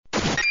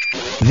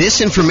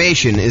This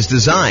information is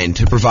designed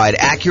to provide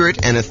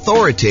accurate and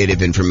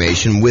authoritative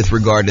information with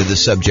regard to the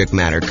subject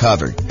matter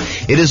covered.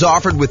 It is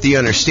offered with the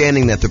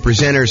understanding that the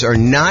presenters are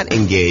not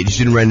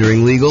engaged in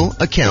rendering legal,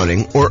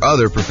 accounting, or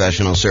other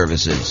professional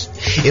services.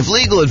 If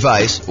legal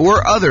advice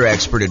or other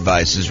expert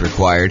advice is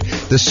required,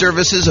 the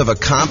services of a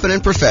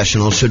competent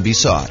professional should be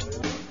sought.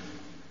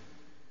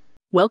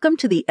 Welcome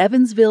to the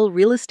Evansville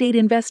Real Estate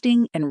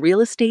Investing and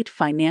Real Estate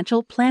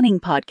Financial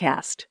Planning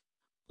Podcast.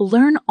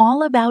 Learn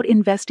all about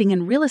investing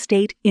in real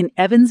estate in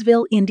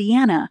Evansville,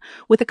 Indiana,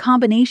 with a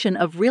combination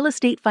of real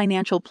estate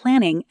financial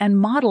planning and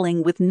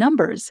modeling with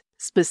numbers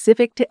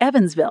specific to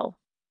Evansville,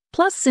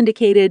 plus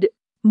syndicated,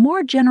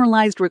 more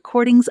generalized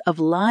recordings of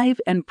live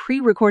and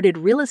pre-recorded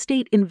real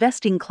estate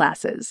investing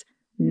classes,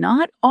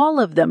 not all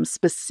of them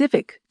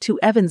specific to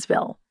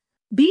Evansville.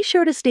 Be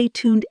sure to stay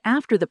tuned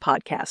after the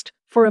podcast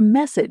for a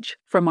message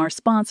from our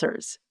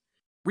sponsors.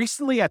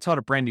 Recently, I taught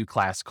a brand new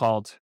class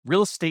called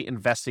Real Estate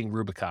Investing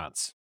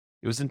Rubicons.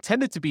 It was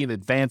intended to be an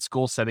advanced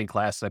goal-setting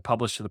class that I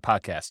published to the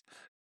podcast.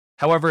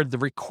 However, the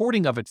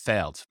recording of it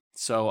failed,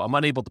 so I'm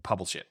unable to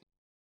publish it.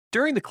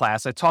 During the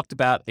class, I talked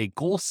about a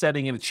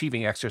goal-setting and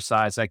achieving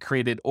exercise I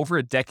created over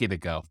a decade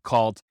ago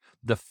called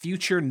the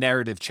Future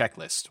Narrative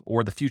Checklist,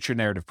 or the Future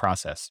Narrative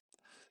Process.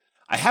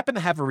 I happen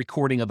to have a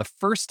recording of the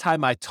first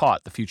time I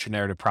taught the Future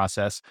Narrative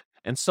Process,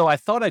 and so I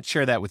thought I'd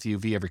share that with you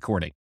via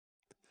recording.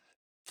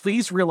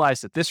 Please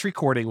realize that this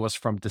recording was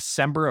from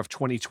December of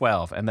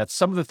 2012 and that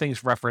some of the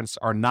things referenced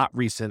are not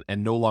recent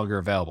and no longer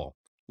available.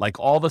 Like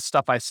all the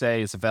stuff I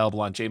say is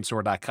available on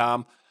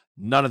jamesorr.com,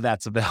 none of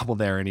that's available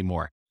there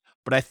anymore.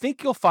 But I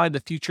think you'll find the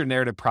future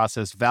narrative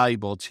process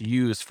valuable to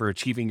use for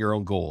achieving your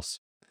own goals.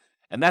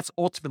 And that's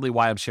ultimately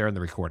why I'm sharing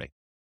the recording.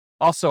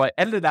 Also, I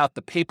edited out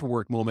the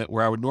paperwork moment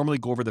where I would normally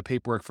go over the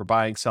paperwork for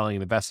buying, selling,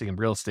 and investing in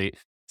real estate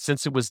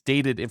since it was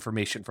dated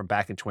information from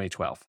back in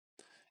 2012.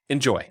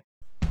 Enjoy.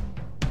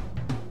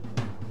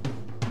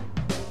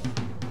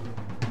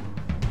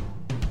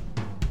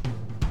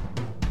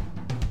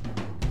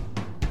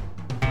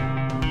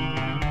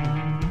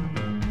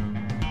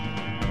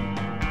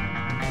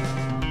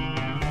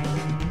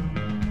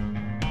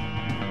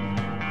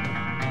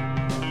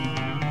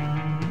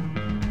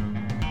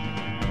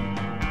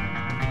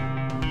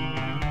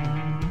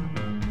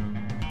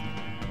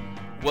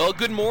 Well,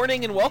 good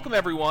morning and welcome,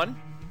 everyone.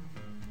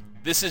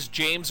 This is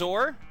James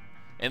Orr,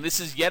 and this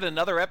is yet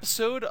another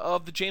episode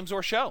of The James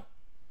Orr Show.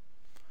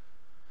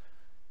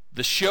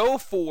 The show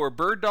for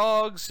bird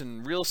dogs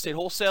and real estate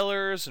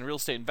wholesalers and real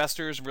estate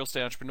investors and real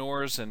estate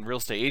entrepreneurs and real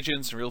estate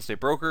agents and real estate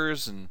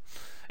brokers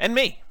and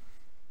me.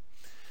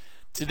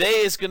 Today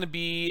is going to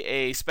be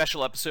a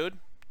special episode.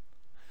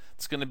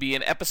 It's going to be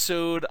an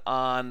episode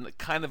on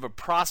kind of a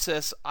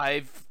process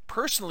I've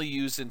personally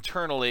used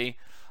internally,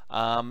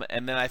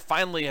 and then I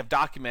finally have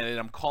documented.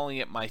 I'm calling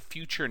it my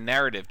future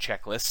narrative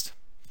checklist.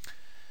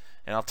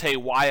 And I'll tell you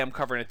why I'm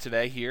covering it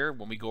today here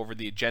when we go over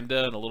the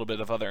agenda and a little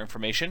bit of other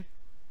information.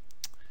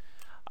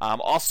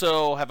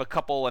 Also have a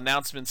couple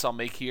announcements I'll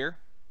make here.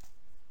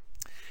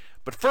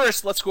 But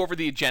first, let's go over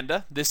the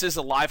agenda. This is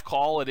a live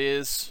call. It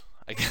is,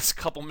 I guess, a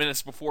couple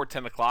minutes before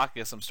 10 o'clock. I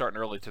guess I'm starting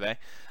early today.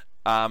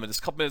 It is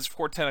a couple minutes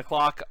before 10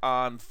 o'clock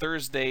on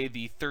Thursday,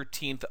 the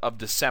 13th of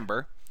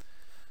December.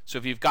 So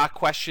if you've got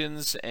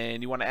questions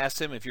and you want to ask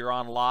them, if you're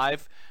on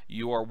live,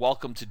 you are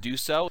welcome to do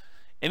so.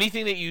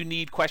 Anything that you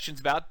need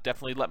questions about,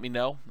 definitely let me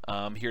know.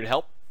 I'm here to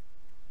help.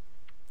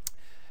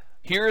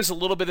 Here's a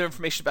little bit of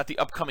information about the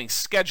upcoming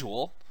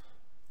schedule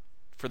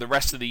for the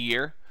rest of the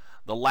year.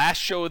 The last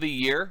show of the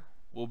year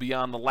will be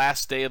on the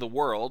last day of the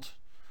world,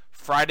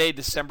 Friday,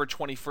 December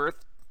 21st,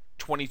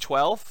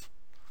 2012.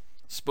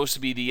 It's supposed to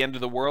be the end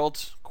of the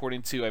world,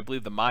 according to, I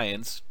believe, the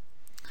Mayans.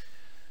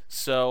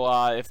 So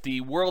if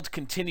the world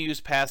continues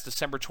past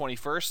December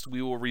 21st,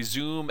 we will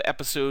resume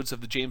episodes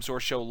of the James Orr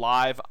Show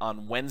live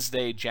on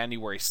Wednesday,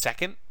 January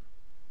 2nd.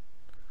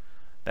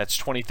 That's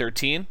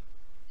 2013.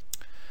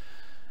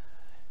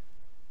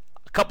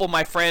 A couple of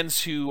my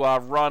friends who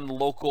run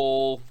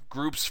local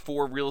groups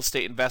for real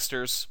estate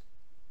investors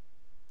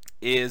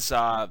asked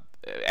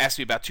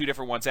me about two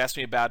different ones. Asked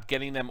me about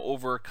getting them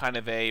over kind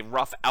of a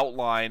rough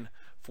outline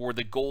for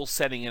the goal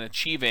setting and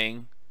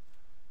achieving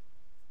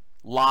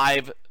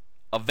live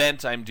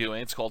event I'm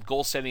doing. It's called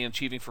Goal Setting and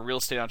Achieving for Real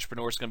Estate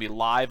Entrepreneurs. It's going to be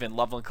live in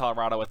Loveland,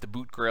 Colorado at the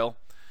Boot Grill,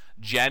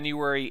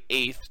 January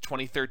 8th,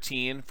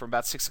 2013, from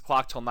about 6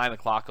 o'clock till 9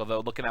 o'clock,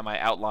 although looking at my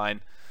outline,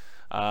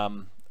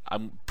 I'm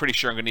pretty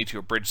sure I'm going to need to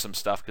abridge some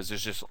stuff because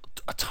there's just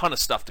a ton of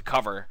stuff to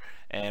cover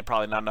and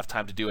probably not enough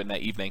time to do it in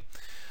that evening.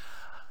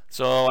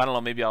 So, I don't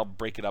know, maybe I'll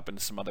break it up into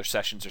some other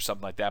sessions or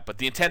something like that. But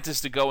the intent is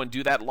to go and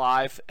do that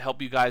live,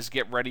 help you guys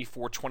get ready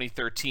for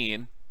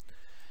 2013.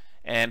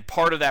 And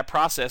part of that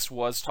process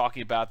was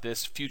talking about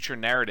this future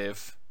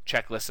narrative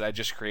checklist that I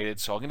just created.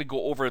 So I'm going to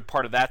go over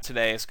part of that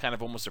today as kind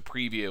of almost a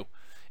preview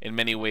in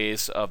many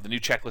ways of the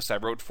new checklist I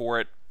wrote for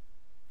it,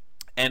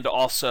 and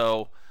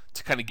also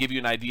to kind of give you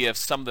an idea of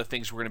some of the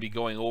things we're going to be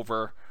going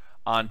over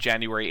on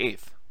January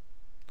 8th.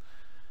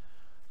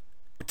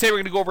 Today we're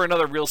going to go over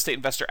another real estate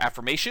investor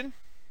affirmation.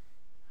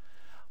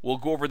 We'll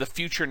go over the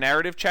future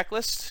narrative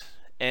checklist,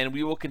 and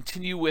we will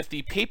continue with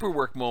the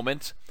paperwork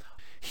moment.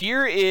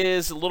 Here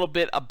is a little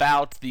bit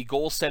about the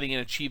goal setting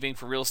and achieving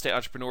for real estate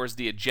entrepreneurs,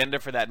 the agenda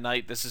for that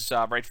night. This is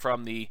right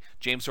from the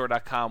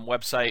jamesor.com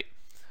website,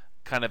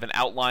 kind of an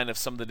outline of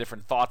some of the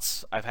different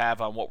thoughts I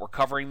have on what we're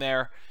covering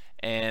there.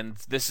 And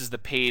this is the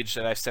page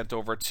that I sent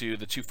over to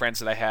the 2 friends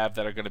that I have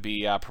that are going to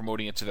be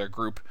promoting it to their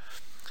group.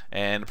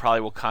 And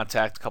probably will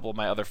contact a couple of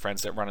my other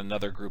friends that run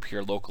another group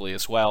here locally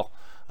as well.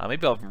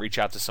 Maybe I'll even reach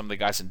out to some of the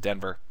guys in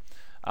Denver.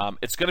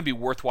 It's going to be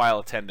worthwhile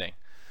attending.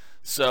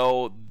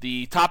 So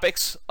the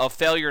topics of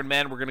failure in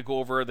men, we're going to go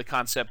over the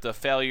concept of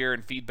failure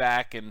and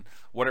feedback and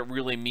what it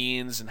really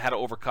means and how to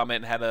overcome it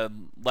and how to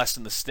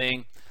lessen the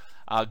sting.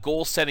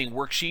 Goal setting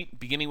worksheet,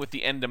 beginning with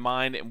the end in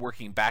mind and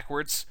working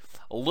backwards.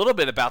 A little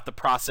bit about the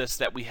process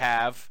that we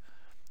have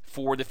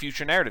for the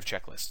future narrative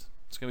checklist.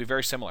 It's going to be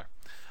very similar.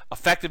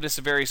 Effectiveness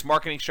of various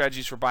marketing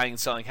strategies for buying and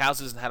selling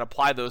houses and how to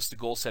apply those to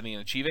goal setting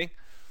and achieving.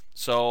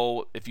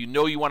 So if you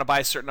know you want to buy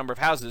a certain number of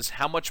houses,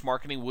 how much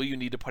marketing will you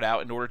need to put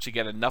out in order to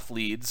get enough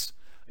leads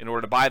in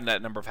order to buy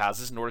that number of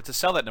houses, in order to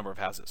sell that number of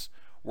houses?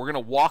 We're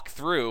going to walk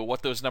through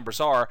what those numbers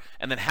are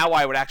and then how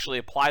I would actually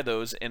apply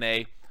those in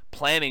a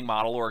planning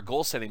model or a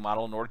goal setting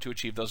model in order to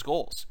achieve those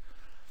goals.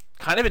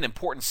 Kind of an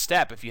important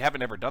step if you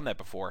haven't ever done that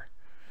before.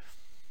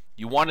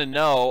 You want to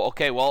know,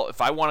 okay, well,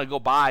 if I want to go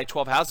buy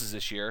 12 houses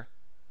this year,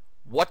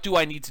 what do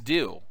I need to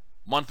do?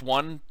 Month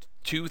 1,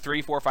 2,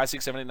 3, 4, 5,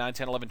 6, 7, 8, 9,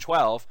 10, 11,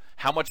 12,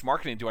 how much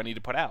marketing do I need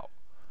to put out?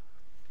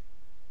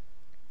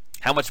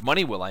 How much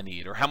money will I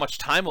need? Or how much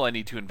time will I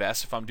need to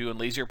invest if I'm doing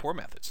lazy or poor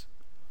methods?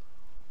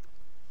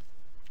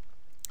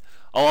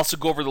 I'll also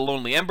go over the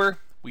Lonely Ember.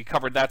 We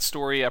covered that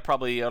story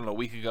probably, a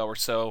week ago or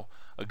so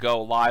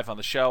ago live on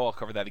the show. I'll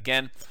cover that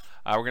again.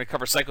 We're going to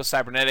cover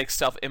psycho-cybernetics,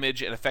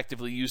 self-image, and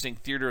effectively using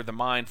theater of the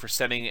mind for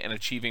setting and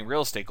achieving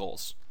real estate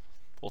goals.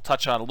 We'll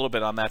touch on a little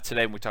bit on that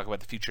today when we talk about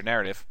the future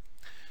narrative.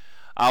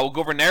 We'll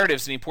go over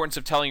narratives and the importance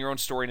of telling your own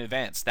story in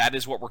advance. That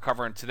is what we're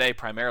covering today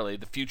primarily.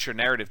 The future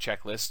narrative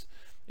checklist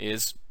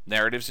is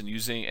narratives and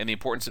the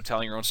importance of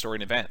telling your own story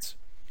in advance.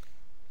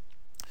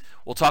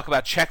 We'll talk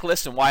about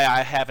checklists and why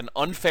I have an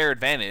unfair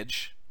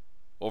advantage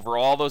over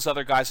all those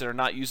other guys that are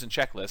not using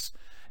checklists,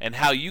 and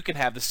how you can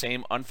have the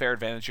same unfair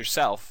advantage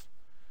yourself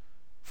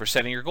for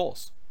setting your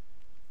goals.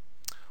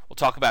 We'll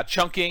talk about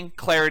chunking,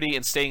 clarity,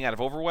 and staying out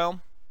of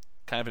overwhelm.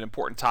 Kind of an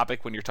important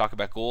topic when you're talking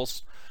about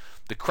goals.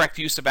 The correct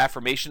use of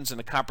affirmations and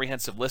a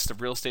comprehensive list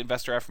of real estate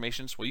investor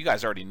affirmations. Well, you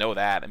guys already know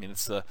that. I mean,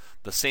 it's the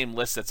same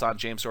list that's on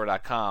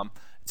jamesor.com.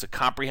 It's a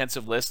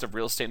comprehensive list of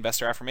real estate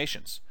investor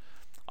affirmations.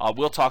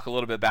 We'll talk a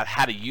little bit about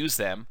how to use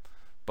them,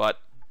 but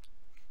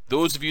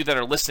those of you that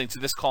are listening to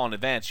this call in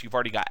advance, you've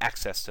already got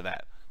access to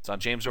that. It's on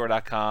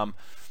jamesor.com.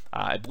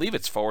 I believe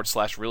it's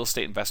 / real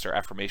estate investor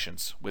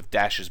affirmations with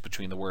dashes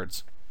between the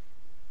words.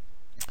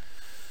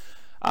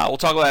 We'll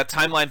talk about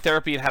timeline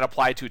therapy and how to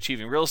apply it to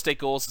achieving real estate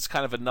goals. It's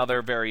kind of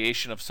another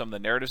variation of some of the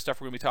narrative stuff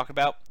we're going to be talking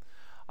about.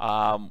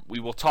 We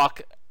will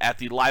talk at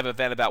the live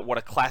event about what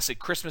a classic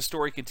Christmas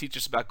story can teach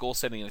us about goal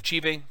setting and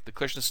achieving. The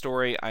Christmas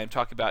story I am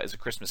talking about is A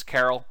Christmas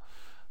Carol,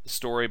 the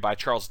story by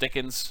Charles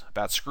Dickens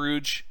about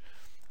Scrooge.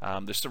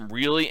 There's some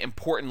really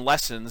important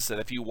lessons that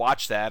if you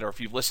watch that, or if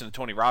you've listened to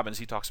Tony Robbins,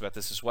 he talks about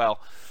this as well.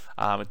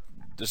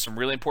 There's some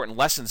really important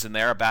lessons in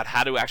there about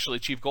how to actually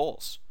achieve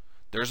goals.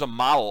 There's a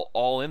model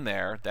all in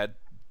there that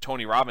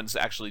Tony Robbins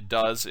actually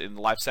does in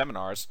live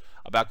seminars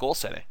about goal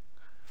setting.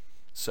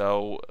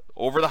 So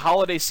over the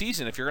holiday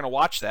season, if you're going to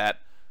watch that,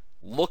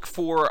 look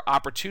for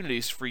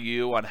opportunities for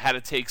you on how to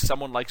take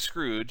someone like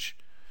Scrooge,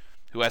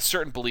 who has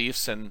certain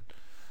beliefs and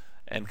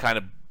kind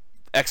of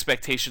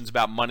expectations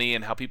about money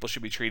and how people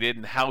should be treated,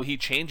 and how he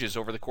changes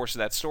over the course of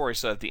that story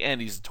so at the end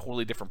he's a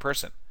totally different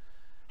person.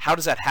 How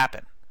does that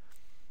happen?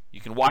 You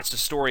can watch the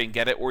story and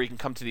get it, or you can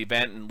come to the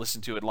event and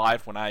listen to it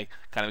live when I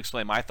kind of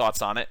explain my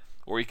thoughts on it,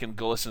 or you can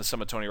go listen to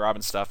some of Tony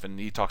Robbins' stuff and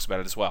he talks about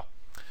it as well.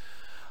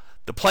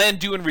 The plan,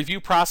 do, and review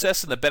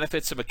process and the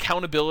benefits of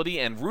accountability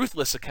and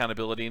ruthless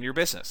accountability in your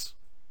business.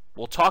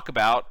 We'll talk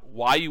about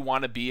why you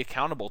want to be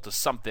accountable to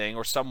something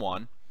or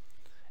someone,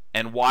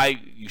 and why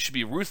you should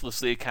be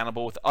ruthlessly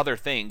accountable with other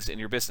things in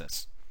your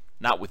business.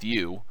 Not with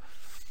you.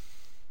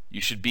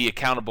 You should be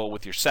accountable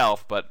with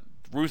yourself, but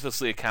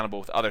ruthlessly accountable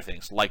with other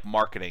things, like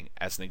marketing,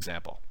 as an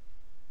example.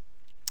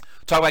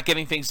 Talk about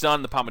getting things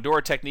done, the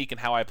Pomodoro technique,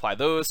 and how I apply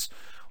those.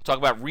 We'll talk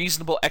about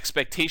reasonable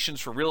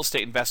expectations for real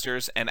estate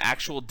investors and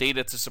actual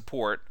data to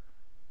support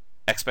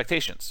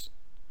expectations.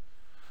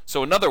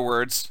 So in other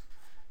words,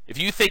 if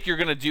you think you're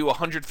going to do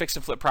 100 fix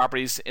and flip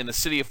properties in the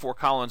city of Fort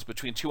Collins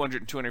between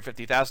 200 and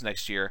 250,000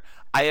 next year,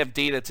 I have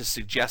data to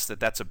suggest that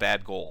that's a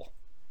bad goal.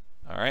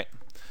 All right.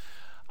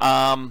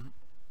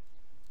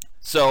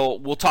 So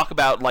we'll talk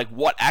about like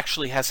what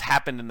actually has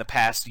happened in the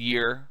past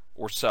year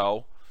or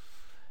so,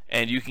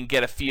 and you can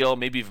get a feel,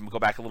 maybe even go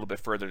back a little bit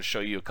further to show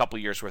you a couple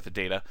years worth of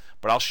data.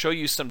 But I'll show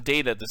you some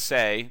data to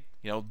say,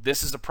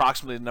 this is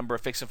approximately the number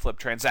of fix and flip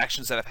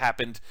transactions that have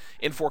happened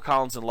in Fort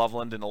Collins and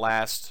Loveland in the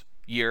last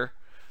year.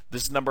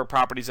 this number of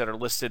properties that are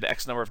listed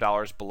X number of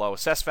dollars below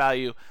assessed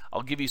value.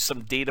 I'll give you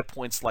some data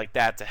points like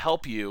that to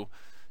help you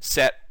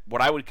set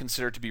what I would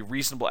consider to be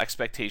reasonable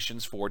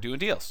expectations for doing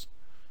deals.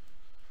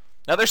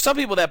 Now, there's some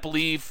people that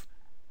believe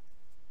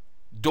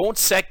don't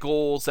set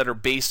goals that are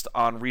based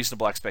on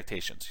reasonable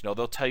expectations.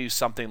 They'll tell you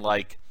something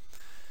like,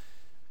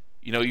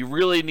 you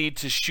really need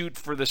to shoot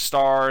for the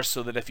stars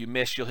so that if you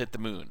miss, you'll hit the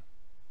moon.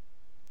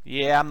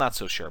 Yeah, I'm not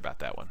so sure about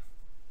that one.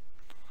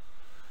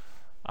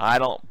 I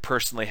don't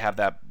personally have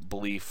that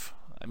belief.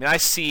 I mean, I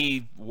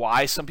see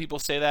why some people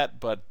say that,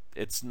 but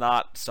it's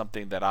not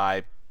something that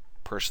I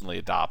personally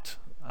adopt.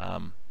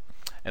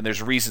 And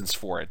there's reasons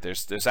for it.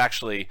 There's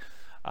actually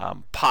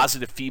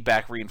positive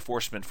feedback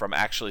reinforcement from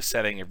actually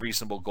setting a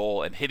reasonable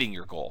goal and hitting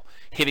your goal,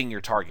 hitting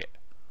your target.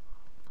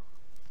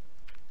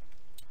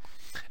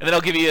 And then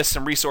I'll give you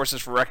some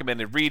resources for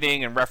recommended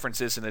reading and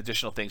references and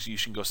additional things you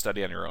should go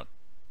study on your own.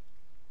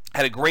 I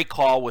had a great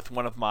call with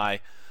one of my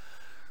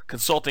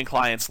consulting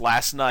clients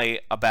last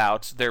night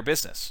about their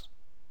business.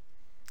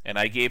 And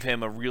I gave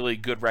him a really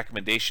good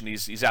recommendation.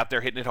 He's out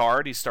there hitting it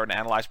hard. He's starting to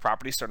analyze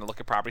properties, starting to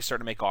look at properties,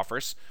 starting to make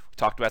offers. We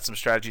talked about some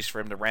strategies for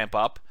him to ramp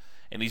up.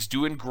 And he's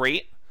doing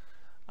great.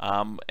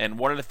 And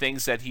one of the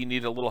things that he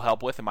needed a little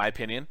help with, in my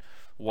opinion,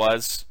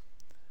 was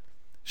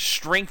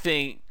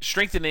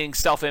strengthening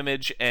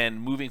self-image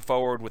and moving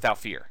forward without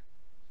fear.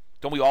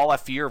 Don't we all have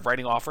fear of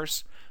writing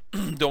offers?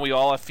 Don't we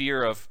all have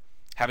fear of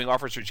having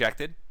offers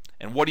rejected?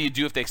 And what do you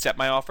do if they accept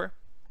my offer?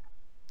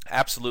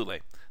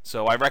 Absolutely.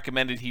 So I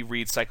recommended he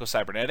read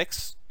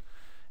Psycho-Cybernetics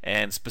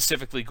and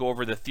specifically go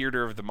over the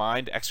Theater of the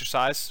Mind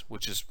exercise,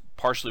 which is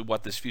partially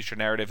what this future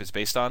narrative is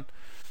based on.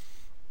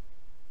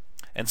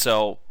 And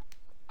so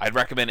I'd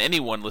recommend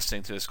anyone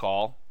listening to this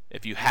call,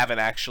 if you haven't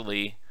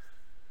actually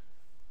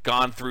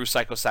gone through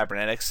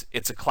Psycho-Cybernetics,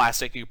 it's a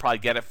classic. You can probably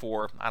get it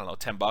for,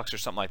 $10 or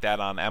something like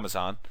that on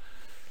Amazon.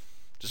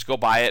 Just go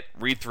buy it,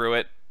 read through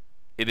it.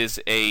 It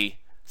is a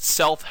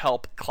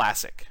self-help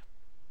classic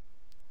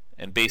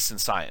and based in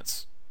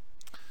science.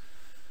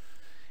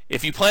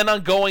 If you plan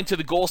on going to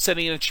the Goal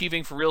Setting and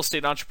Achieving for Real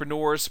Estate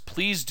Entrepreneurs,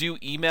 please do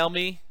email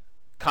me,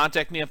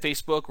 contact me on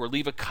Facebook, or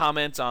leave a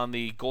comment on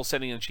the Goal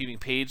Setting and Achieving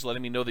page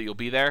letting me know that you'll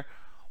be there.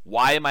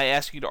 Why am I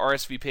asking you to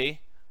RSVP?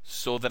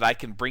 So that I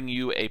can bring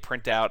you a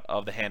printout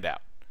of the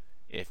handout.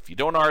 If you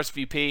don't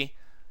RSVP,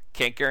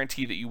 can't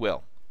guarantee that you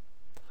will.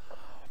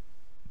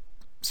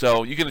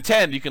 So you can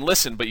attend, you can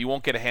listen, but you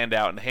won't get a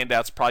handout, and the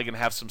handout's probably going to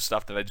have some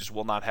stuff that I just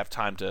will not have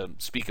time to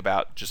speak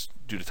about just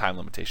due to time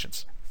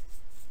limitations.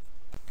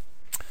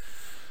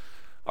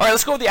 All right,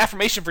 let's go with the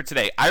affirmation for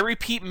today. I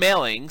repeat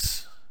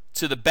mailings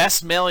to the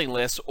best mailing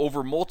list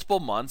over multiple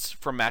months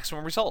for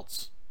maximum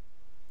results.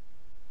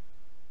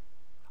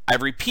 I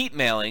repeat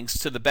mailings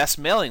to the best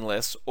mailing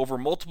lists over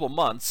multiple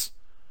months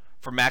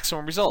for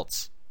maximum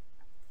results.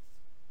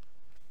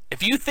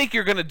 If you think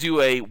you're going to do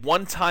a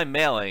one-time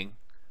mailing,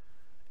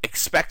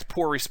 expect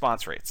poor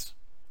response rates.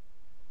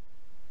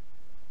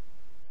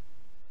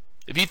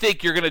 If you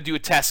think you're going to do a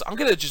test, I'm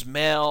going to just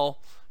mail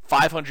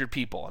 500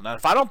 people. And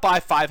if I don't buy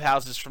 5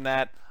 houses from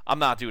that, I'm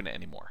not doing it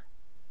anymore.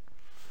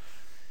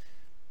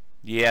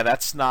 Yeah,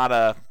 that's not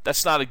a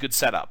good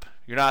setup.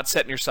 You're not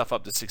setting yourself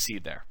up to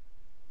succeed there.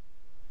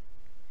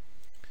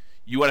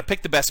 You want to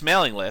pick the best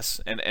mailing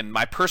lists, and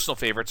my personal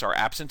favorites are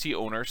absentee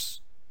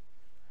owners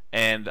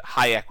and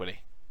high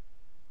equity.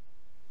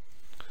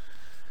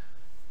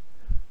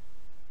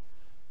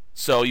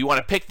 So you want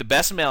to pick the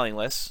best mailing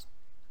lists,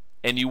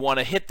 and you want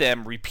to hit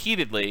them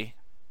repeatedly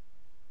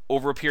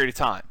over a period of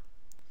time.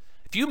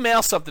 If you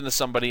mail something to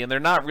somebody and they're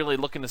not really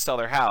looking to sell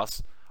their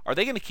house, are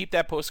they going to keep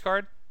that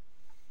postcard?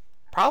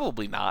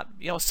 Probably not.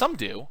 Some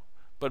do,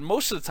 but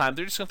most of the time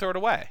they're just going to throw it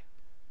away.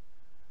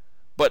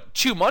 But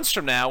 2 months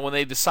from now, when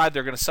they decide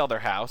they're going to sell their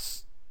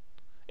house,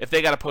 if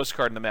they got a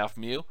postcard in the mail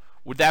from you,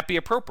 would that be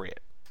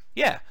appropriate?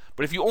 Yeah,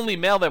 but if you only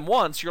mail them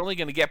once, you're only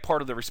going to get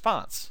part of the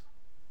response.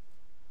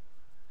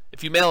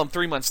 If you mail them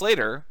 3 months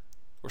later,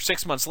 or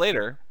 6 months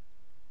later,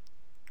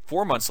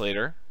 4 months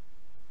later,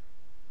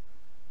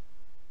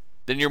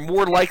 then you're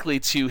more likely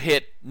to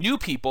hit new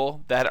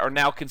people that are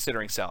now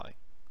considering selling.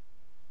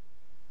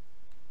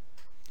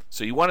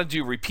 So you want to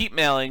do repeat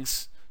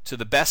mailings to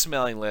the best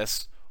mailing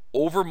lists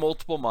over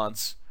multiple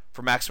months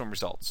for maximum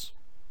results.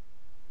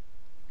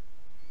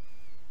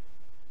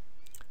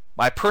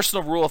 My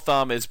personal rule of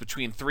thumb is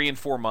between 3 and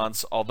 4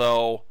 months,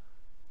 although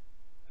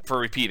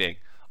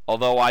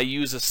I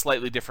use a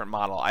slightly different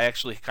model. I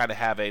actually kind of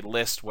have a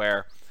list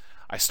where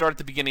I start at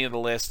the beginning of the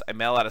list, I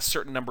mail out a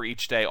certain number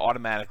each day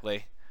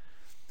automatically,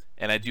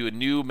 and I do a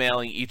new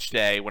mailing each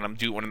day when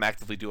I'm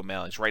actively doing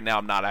mailings. Right now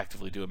I'm not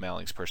actively doing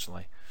mailings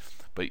personally,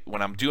 but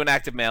when I'm doing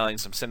active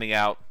mailings, I'm sending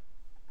out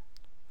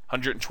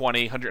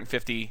 120,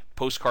 150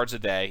 postcards a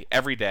day,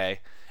 every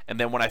day. And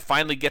then when I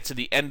finally get to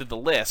the end of the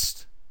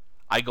list,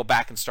 I go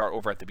back and start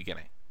over at the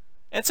beginning.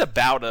 And it's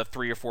about a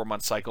 3 or 4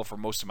 month cycle for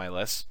most of my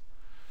lists.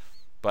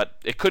 But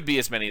it could be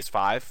as many as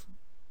 5.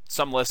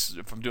 Some lists,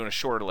 if I'm doing a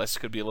shorter list,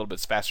 could be a little bit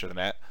faster than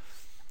that.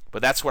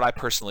 But that's what I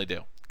personally do.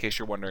 In case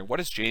you're wondering, what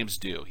does James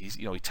do? He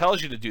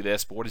tells you to do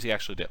this, but what does he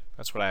actually do?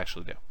 That's what I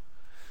actually do.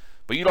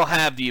 But you don't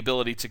have the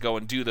ability to go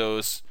and do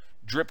those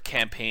drip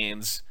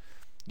campaigns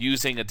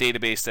using a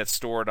database that's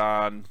stored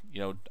on,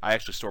 I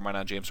actually store mine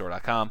on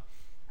jamesdora.com.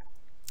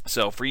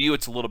 So for you,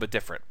 it's a little bit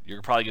different.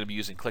 You're probably going to be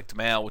using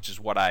click-to-mail, which is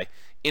what I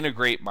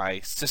integrate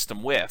my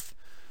system with,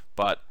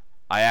 but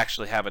I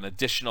actually have an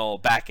additional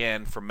back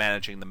end for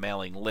managing the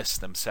mailing lists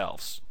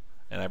themselves.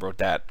 And I wrote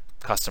that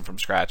custom from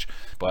scratch,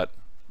 but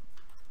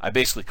I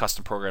basically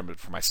custom programmed it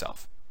for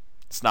myself.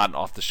 It's not an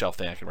off-the-shelf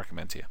thing I can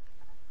recommend to you.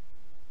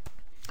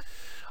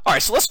 All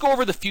right, so let's go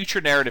over the future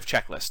narrative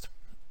checklist.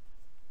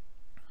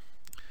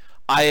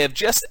 I have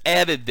just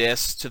added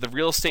this to the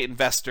real estate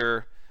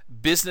investor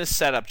business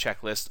setup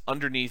checklist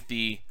underneath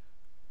the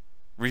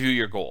review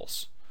your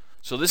goals.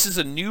 So this is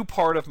a new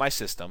part of my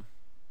system,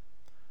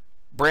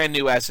 brand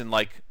new as in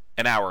like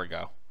an hour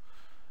ago.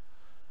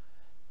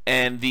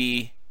 And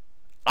the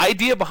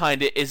idea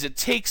behind it is it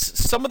takes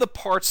some of the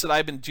parts that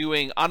I've been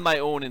doing on my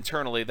own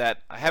internally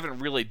that I haven't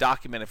really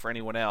documented for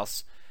anyone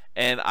else,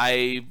 and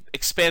I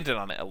expanded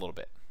on it a little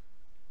bit.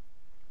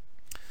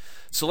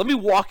 So let me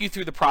walk you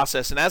through the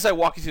process, and as I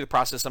walk you through the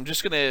process, I'm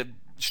just going to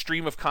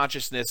stream of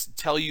consciousness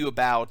tell you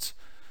about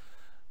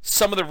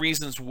some of the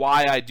reasons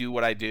why I do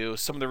what I do,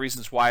 some of the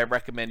reasons why I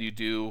recommend you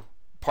do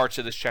parts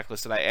of this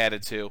checklist that I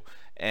added to,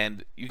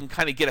 and you can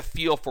kind of get a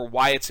feel for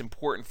why it's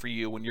important for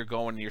you when you're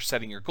going and you're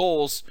setting your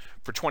goals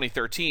for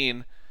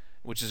 2013,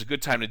 which is a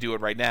good time to do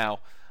it right now,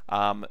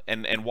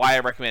 and why I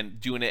recommend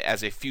doing it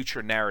as a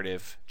future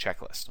narrative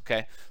checklist.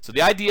 Okay, so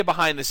the idea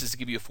behind this is to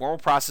give you a formal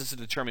process to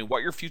determine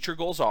what your future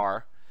goals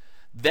are,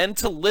 then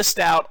to list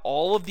out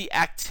all of the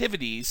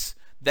activities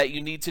that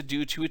you need to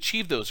do to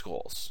achieve those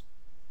goals.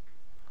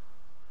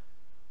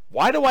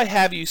 Why do I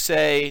have you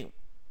say,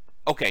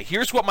 okay,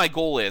 here's what my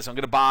goal is. I'm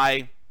going to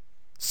buy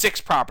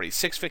 6 properties,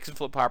 6 fix and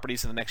flip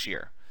properties in the next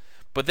year.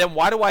 But then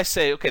why do I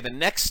say, okay, the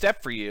next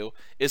step for you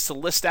is to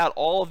list out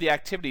all of the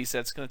activities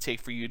that's going to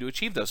take for you to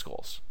achieve those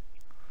goals?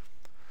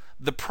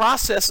 The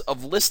process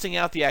of listing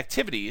out the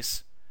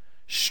activities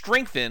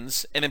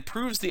strengthens and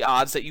improves the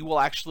odds that you will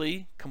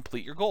actually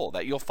complete your goal,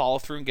 that you'll follow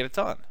through and get it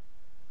done.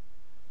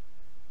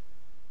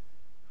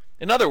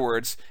 In other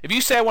words, if you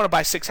say I want to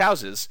buy 6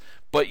 houses,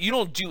 but you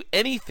don't do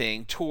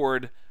anything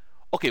toward,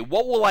 okay,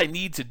 what will I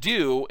need to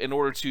do in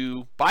order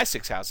to buy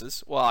 6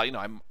 houses? Well,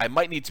 I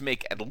might need to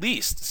make at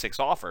least 6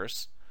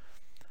 offers.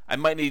 I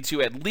might need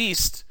to at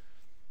least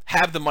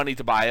have the money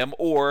to buy them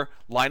or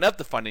line up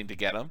the funding to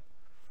get them.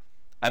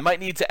 I might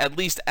need to at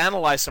least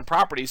analyze some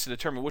properties to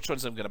determine which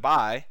ones I'm going to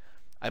buy.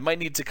 I might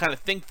need to kind of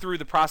think through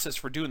the process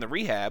for doing the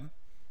rehab.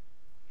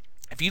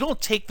 If you don't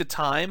take the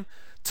time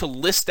to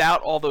list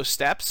out all those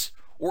steps,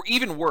 or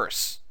even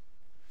worse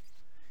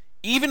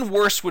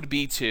would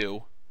be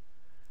to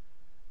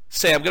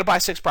say, I'm going to buy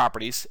 6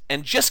 properties,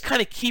 and just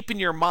kind of keep in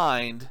your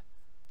mind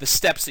the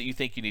steps that you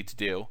think you need to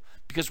do.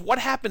 Because what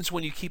happens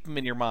when you keep them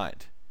in your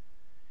mind?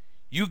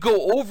 You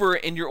go over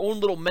in your own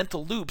little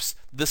mental loops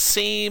the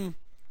same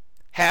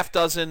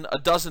a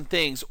dozen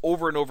things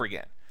over and over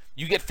again.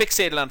 You get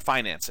fixated on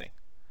financing.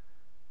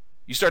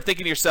 You start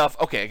thinking to yourself,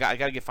 okay, I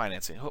got to get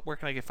financing. Where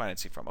can I get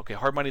financing from? Okay,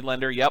 hard money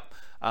lender, yep.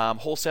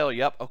 Wholesaler,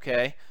 yep,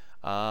 okay.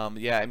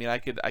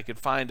 I could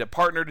find a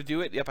partner to do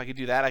it. Yep, I could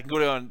do that. I can go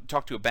to and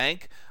talk to a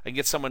bank. I can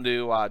get someone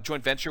to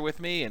joint venture with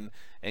me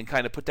and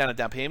kind of put down a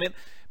down payment.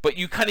 But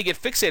you kind of get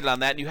fixated on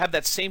that, and you have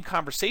that same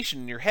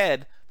conversation in your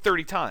head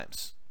 30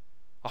 times,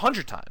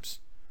 100 times,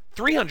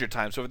 300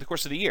 times over the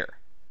course of the year.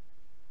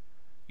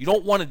 You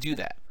don't want to do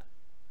that.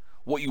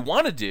 What you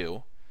want to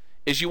do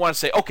is you want to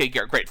say, okay,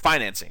 great,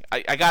 financing.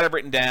 I got it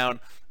written down.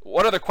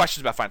 What other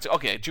questions about financing?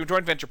 Okay,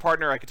 joint venture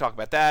partner, I could talk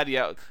about that.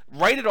 Yeah,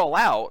 write it all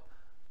out.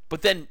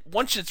 But then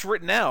once it's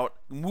written out,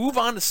 move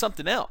on to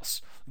something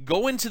else.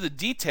 Go into the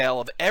detail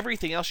of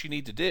everything else you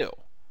need to do.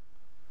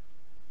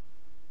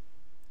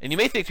 And you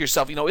may think to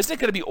yourself, isn't it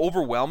going to be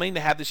overwhelming to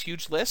have this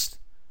huge list?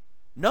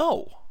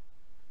 No.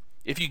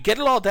 If you get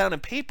it all down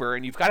in paper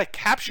and you've got it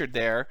captured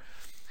there,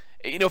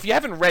 if you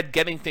haven't read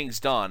Getting Things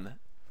Done,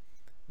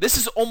 this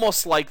is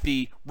almost like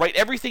the write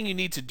everything you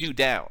need to do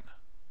down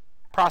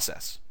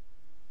process.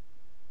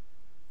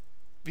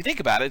 If you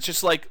think about it, it's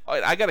just like,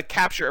 I got to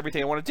capture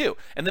everything I want to do.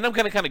 And then I'm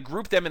going to kind of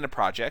group them into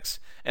projects,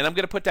 and I'm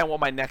going to put down what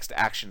my next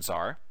actions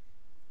are.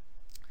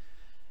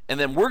 And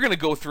then we're going to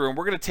go through, and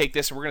we're going to take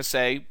this, and we're going to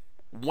say,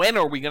 when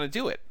are we going to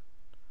do it?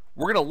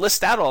 We're going to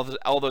list out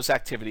all those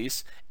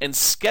activities and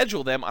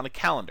schedule them on a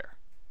calendar.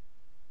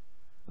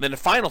 And then the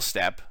final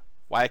step,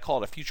 why I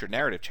call it a future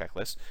narrative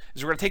checklist,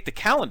 is we're going to take the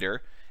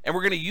calendar, and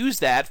we're going to use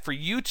that for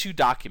you to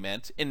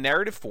document in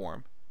narrative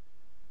form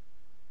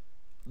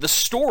the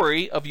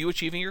story of you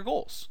achieving your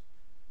goals.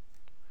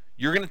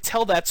 You're going to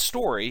tell that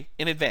story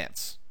in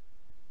advance.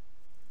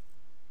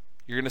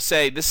 You're going to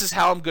say, this is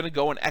how I'm going to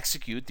go and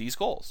execute these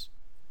goals.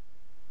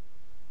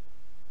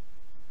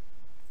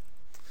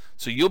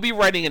 So you'll be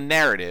writing a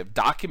narrative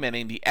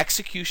documenting the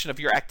execution of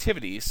your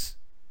activities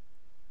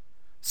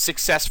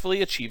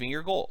successfully achieving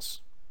your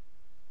goals.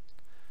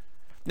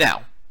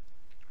 Now,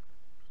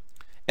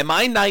 am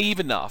I naive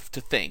enough to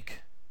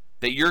think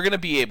that you're going to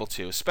be able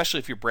to, especially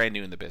if you're brand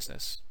new in the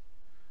business,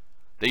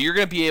 that you're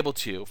going to be able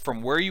to,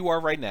 from where you are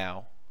right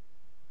now,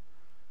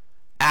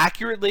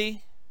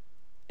 accurately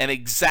and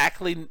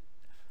exactly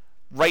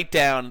write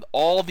down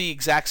all the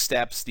exact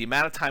steps, the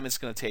amount of time it's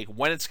going to take,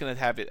 when it's going to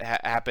have it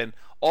happen,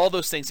 all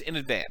those things in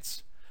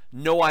advance.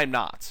 No, I'm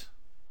not.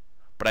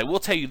 But I will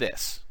tell you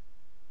this.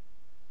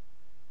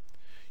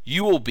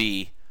 You will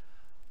be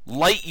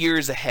light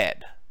years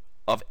ahead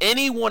of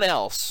anyone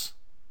else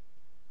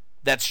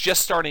that's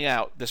just starting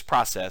out this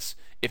process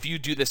if you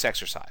do this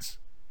exercise.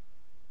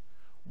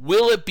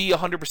 Will it be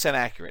 100%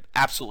 accurate?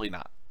 Absolutely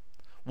not.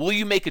 Will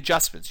you make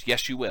adjustments?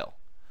 Yes, you will.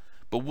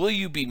 But will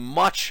you be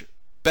much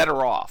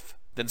better off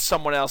than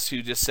someone else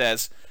who just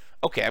says,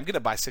 okay, I'm going to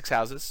buy 6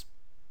 houses,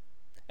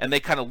 and they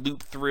kind of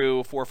loop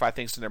through 4 or 5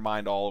 things in their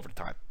mind all over the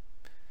time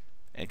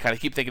and kind of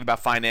keep thinking about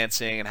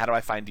financing and how do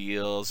I find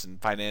deals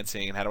and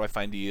financing and how do I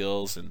find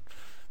deals and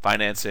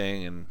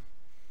financing and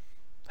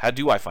how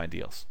do I find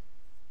deals?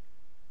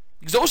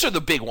 Because those are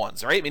the big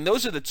ones, right? I mean,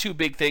 those are the 2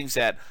 big things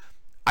that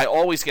I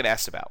always get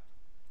asked about.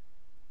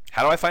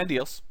 How do I find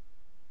deals?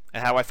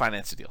 And how do I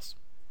finance the deals?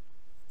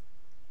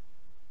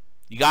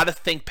 You got to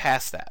think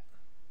past that.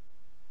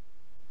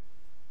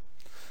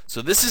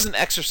 So this is an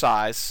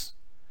exercise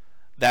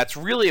that's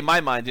really, in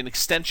my mind, an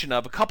extension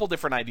of a couple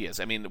different ideas.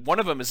 I mean, one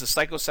of them is the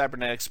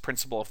psycho-cybernetics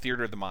principle of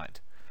theater of the mind.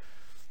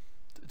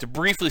 To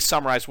briefly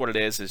summarize what it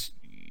is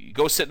you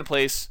go sit in a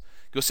place,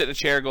 go sit in a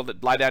chair, go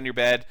lie down in your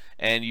bed,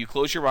 and you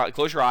close your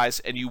eyes,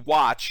 and you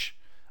watch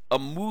a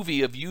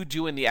movie of you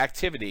doing the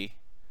activity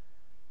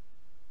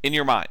in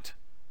your mind.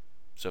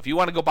 So if you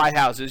want to go buy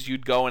houses,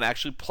 you'd go and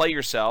actually play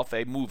yourself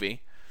a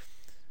movie,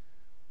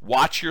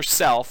 watch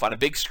yourself on a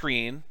big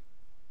screen,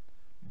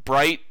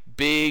 bright,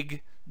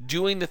 big,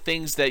 doing the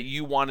things that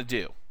you want to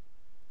do.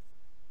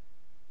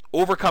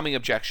 Overcoming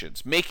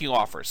objections, making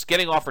offers,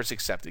 getting offers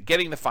accepted,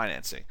 getting the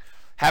financing,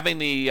 having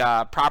the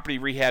property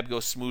rehab go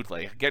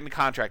smoothly, getting the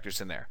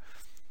contractors in there.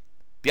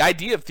 The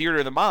idea of theater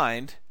of the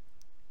mind,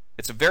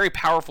 it's a very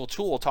powerful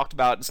tool talked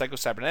about in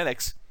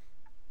psycho-cybernetics,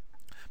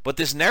 but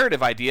this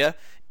narrative idea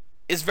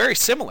is very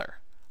similar.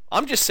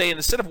 I'm just saying,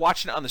 instead of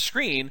watching it on the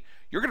screen,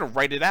 you're going to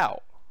write it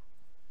out.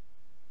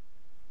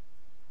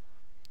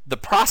 The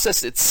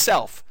process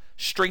itself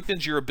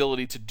strengthens your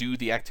ability to do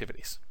the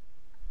activities.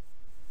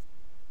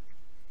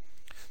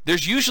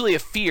 There's usually a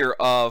fear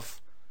of,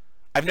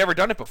 I've never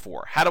done it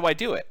before. How do I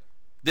do it?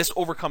 This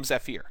overcomes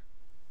that fear.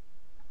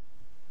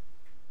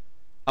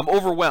 I'm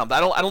overwhelmed. I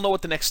don't know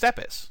what the next step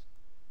is.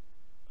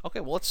 Okay,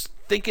 well, let's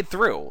think it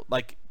through.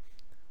 Like,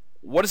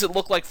 what does it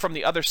look like from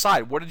the other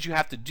side? What did you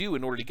have to do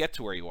in order to get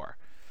to where you are?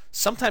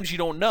 Sometimes you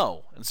don't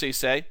know. And so you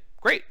say,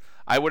 great,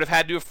 I would have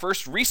had to have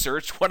first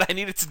researched what I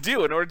needed to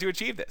do in order to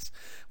achieve this.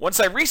 Once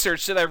I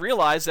researched it, I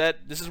realized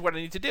that this is what I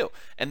need to do.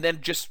 And then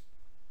just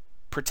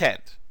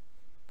pretend.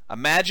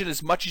 Imagine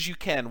as much as you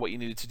can what you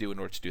needed to do in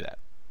order to do that.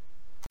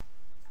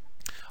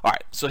 All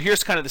right, so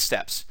here's kind of the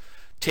steps.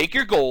 Take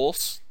your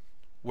goals,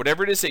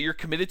 whatever it is that you're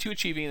committed to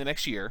achieving in the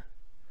next year,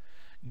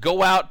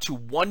 go out to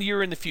 1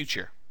 year in the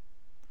future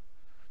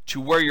to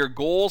where your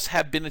goals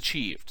have been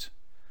achieved.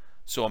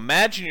 So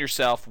imagine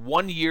yourself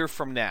 1 year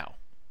from now.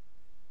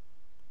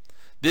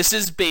 This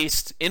is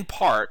based in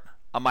part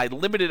on my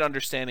limited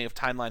understanding of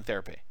timeline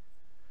therapy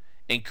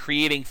and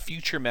creating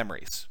future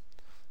memories.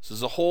 So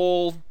there's a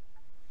whole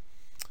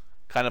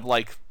kind of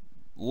like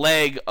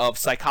leg of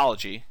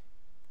psychology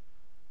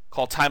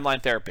called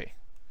timeline therapy,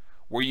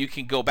 where you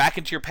can go back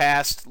into your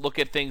past, look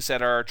at things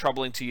that are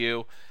troubling to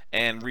you,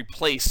 and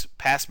replace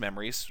past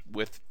memories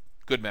with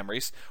good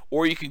memories,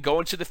 or you can go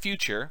into the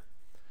future,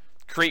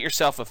 create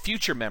yourself a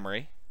future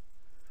memory,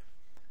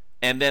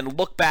 and then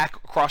look back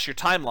across your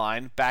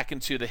timeline, back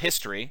into the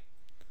history,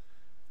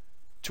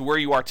 to where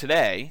you are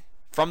today,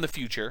 from the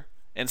future,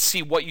 and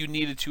see what you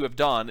needed to have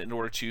done in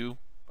order to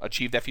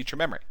achieve that future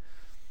memory.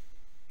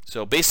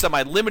 So based on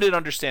my limited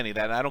understanding of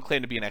that, and I don't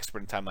claim to be an expert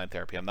in timeline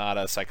therapy, I'm not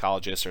a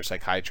psychologist or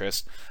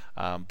psychiatrist,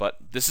 but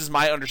this is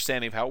my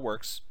understanding of how it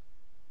works,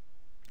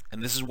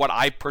 and this is what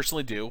I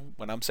personally do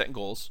when I'm setting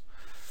goals,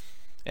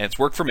 and it's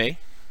worked for me,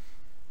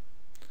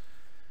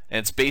 and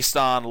it's based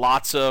on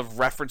lots of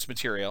reference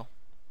material,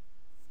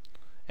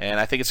 and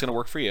I think it's going to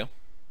work for you,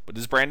 but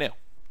this is brand new.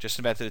 Just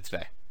invented it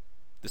today.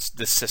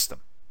 This system,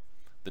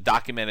 the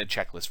documented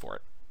checklist for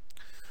it.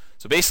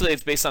 So basically,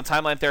 it's based on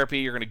timeline therapy.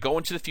 You're going to go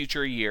into the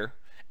future a year,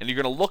 and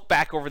you're going to look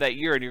back over that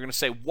year, and you're going to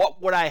say,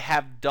 what would I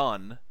have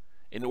done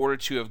in order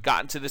to have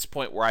gotten to this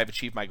point where I've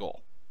achieved my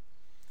goal?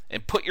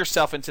 And put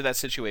yourself into that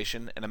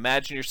situation, and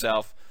imagine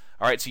yourself,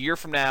 all right, it's a year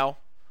from now,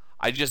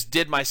 I just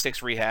did my 6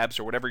 rehabs,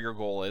 or whatever your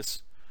goal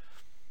is.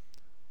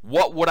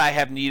 What would I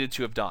have needed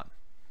to have done?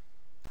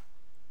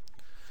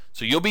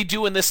 So you'll be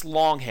doing this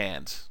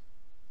longhand,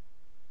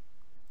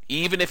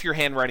 even if your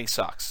handwriting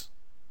sucks.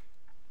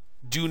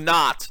 Do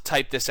not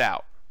type this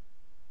out.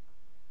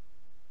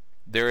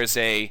 There is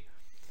a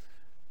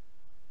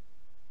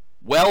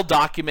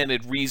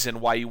well-documented reason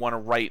why you want to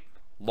write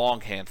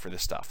longhand for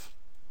this stuff.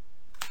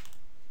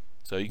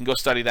 So you can go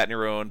study that on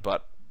your own,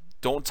 but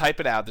don't type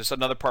it out. There's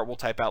another part we'll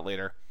type out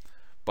later.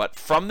 But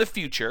from the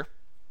future,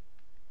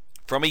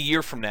 from a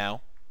year from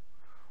now,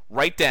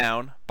 write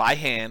down by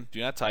hand,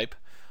 do not type,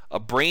 a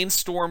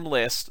brainstorm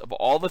list of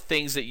all the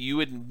things that you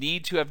would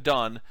need to have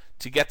done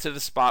to get to the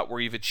spot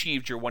where you've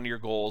achieved one of your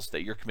goals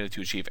that you're committed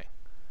to achieving.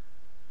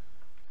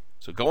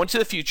 So go into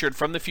the future, and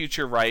from the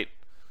future, write,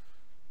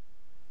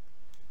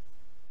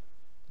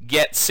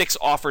 get 6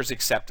 offers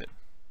accepted.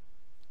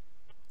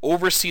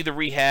 Oversee the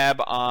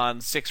rehab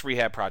on 6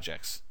 rehab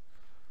projects.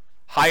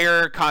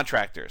 Hire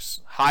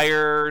contractors.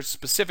 Hire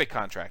specific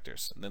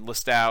contractors. And then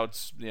list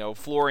out,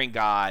 flooring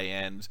guy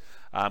and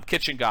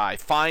kitchen guy.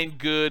 Find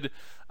good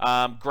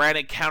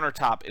granite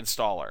countertop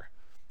installer.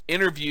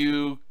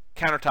 Interview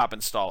countertop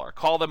installer.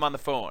 Call them on the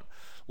phone.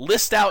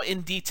 List out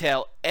in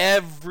detail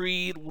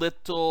every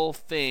little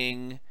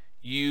thing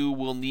you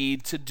will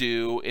need to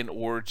do in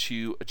order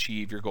to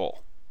achieve your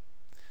goal.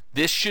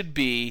 This should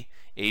be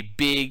a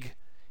big,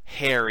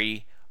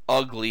 hairy,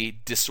 ugly,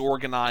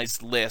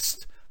 disorganized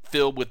list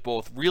filled with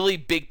both really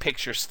big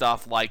picture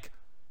stuff like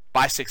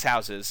buy 6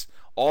 houses,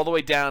 all the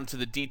way down to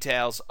the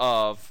details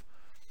of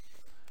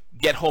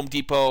get Home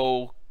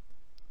Depot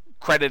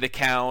credit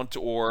account,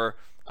 or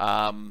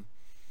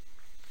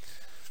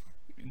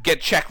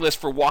get checklist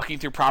for walking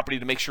through property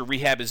to make sure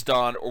rehab is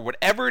done, or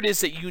whatever it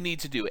is that you need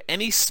to do.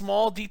 Any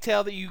small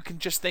detail that you can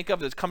just think of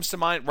that comes to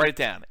mind, write it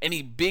down.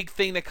 Any big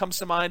thing that comes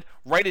to mind,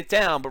 write it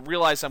down, but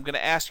realize I'm going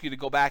to ask you to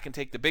go back and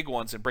take the big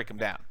ones and break them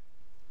down.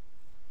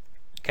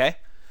 Okay?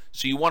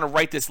 So you want to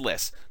write this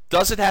list.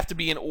 Does it have to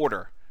be in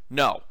order?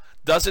 No.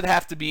 Does it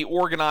have to be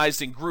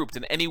organized and grouped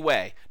in any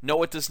way?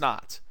 No, it does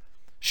not.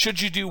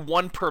 Should you do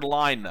 1 per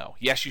line, though?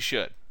 Yes, you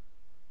should.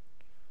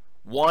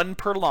 1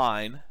 per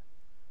line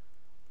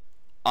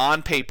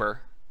on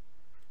paper.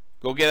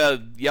 Go get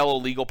a yellow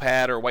legal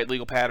pad or a white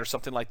legal pad or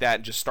something like that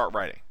and just start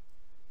writing.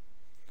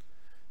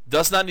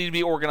 Does not need to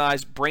be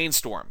organized.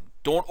 Brainstorm.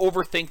 Don't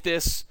overthink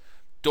this.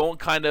 Don't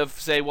kind of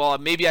say, well,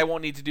 maybe I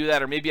won't need to do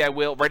that, or maybe I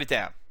will. Write it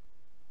down.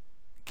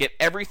 Get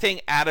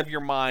everything out of your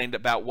mind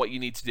about what you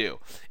need to do.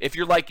 If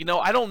you're like,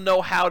 I don't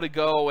know how to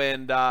go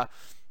and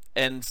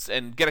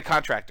get a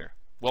contractor.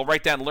 Well,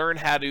 write down, learn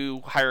how to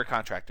hire a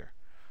contractor.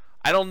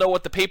 I don't know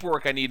what the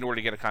paperwork I need in order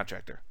to get a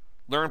contractor.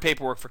 Learn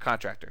paperwork for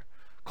contractor.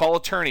 Call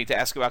attorney to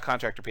ask about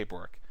contractor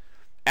paperwork.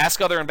 Ask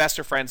other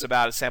investor friends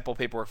about a sample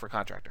paperwork for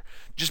contractor.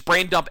 Just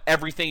brain dump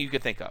everything you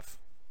could think of.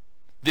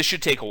 This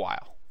should take a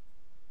while.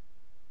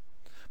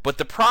 But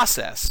the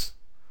process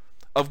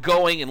of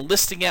going and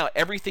listing out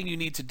everything you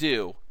need to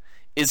do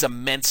is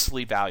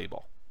immensely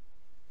valuable.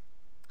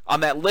 On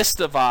that list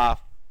of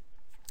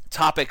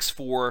topics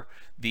for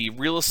the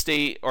real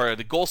estate, or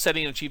the goal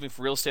setting and achieving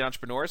for real estate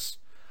entrepreneurs,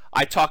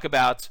 I talk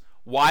about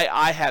why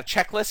I have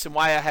checklists and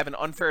why I have an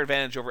unfair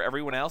advantage over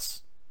everyone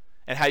else,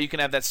 and how you can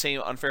have that same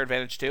unfair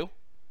advantage too.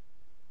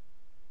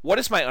 What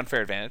is my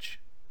unfair advantage?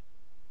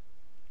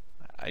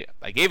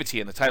 I gave it to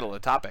you in the title of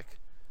the topic.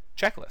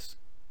 Checklist.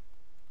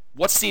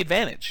 What's the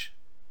advantage?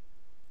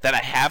 That I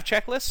have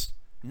checklists?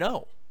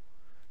 No.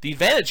 The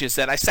advantage is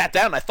that I sat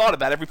down and I thought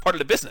about every part of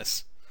the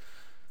business.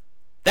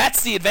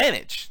 That's the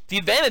advantage. The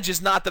advantage is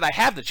not that I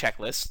have the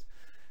checklist.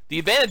 The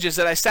advantage is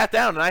that I sat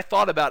down and I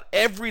thought about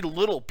every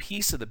little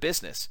piece of the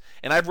business.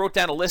 And I wrote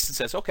down a list that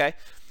says, okay,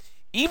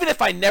 even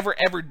if I never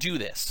ever do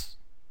this,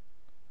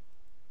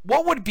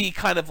 what would be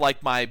kind of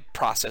like my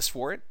process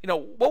for it?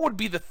 What would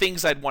be the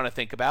things I'd want to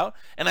think about?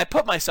 And I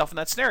put myself in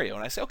that scenario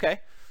and I say,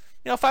 okay,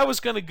 if I was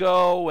going to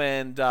go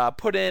and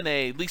put in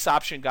a lease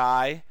option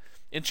guy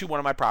into one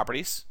of my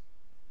properties,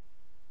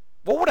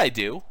 what would I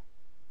do?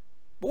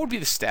 What would be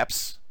the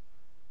steps?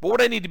 What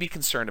would I need to be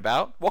concerned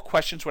about? What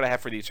questions would I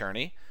have for the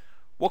attorney?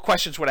 What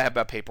questions would I have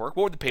about paperwork?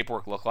 What would the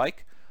paperwork look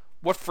like?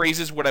 What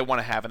phrases would I want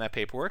to have in that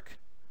paperwork?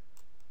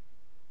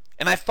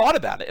 And I've thought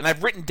about it, and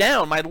I've written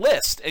down my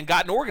list and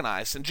gotten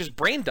organized and just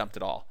brain dumped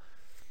it all.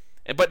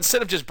 But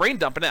instead of just brain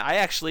dumping it, I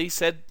actually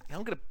said,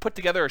 I'm going to put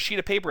together a sheet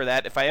of paper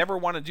that if I ever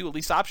want to do a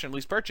lease option,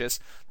 lease purchase,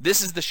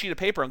 this is the sheet of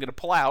paper I'm going to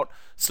pull out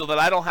so that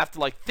I don't have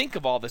to think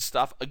of all this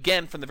stuff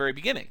again from the very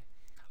beginning.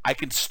 I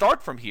can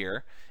start from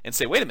here and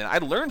say, wait a minute, I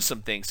learned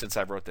some things since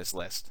I wrote this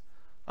list.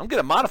 I'm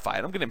going to modify it.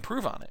 I'm going to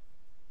improve on it.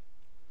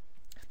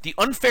 The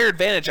unfair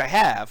advantage I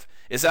have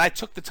is that I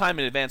took the time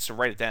in advance to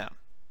write it down.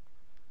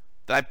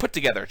 That I put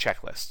together a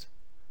checklist.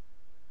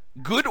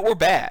 Good or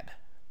bad.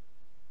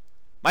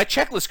 My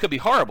checklist could be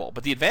horrible,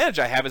 but the advantage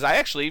I have is I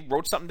actually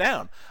wrote something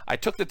down. I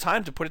took the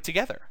time to put it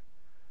together.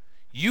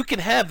 You can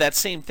have that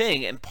same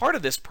thing, and part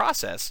of this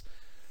process,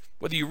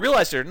 whether you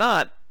realize it or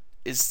not,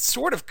 is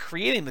sort of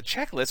creating the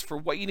checklist for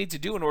what you need to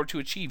do in order to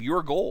achieve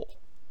your goal.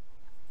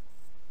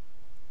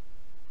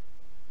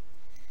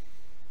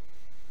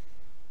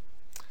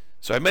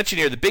 So I mentioned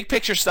here, the big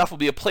picture stuff will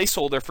be a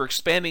placeholder for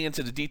expanding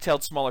into the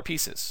detailed smaller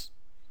pieces.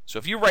 So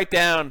if you write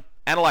down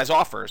analyze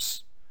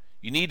offers,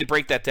 you need to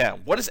break that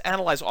down. What does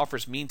analyze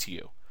offers mean to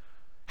you?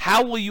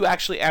 How will you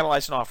actually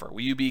analyze an offer?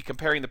 Will you be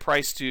comparing the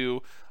price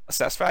to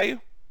assessed value?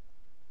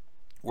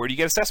 Where do you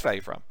get assessed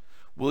value from?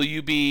 Will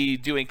you be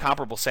doing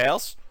comparable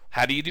sales?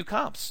 How do you do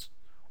comps?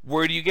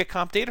 Where do you get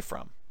comp data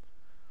from?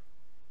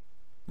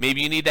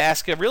 Maybe you need to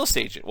ask a real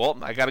estate agent. Well,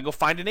 I got to go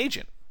find an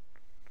agent.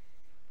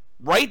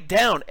 Write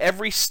down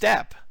every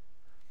step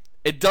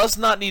It does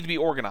not need to be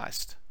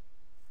organized.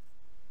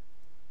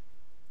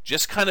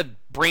 Just kind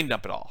of brain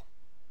dump it all.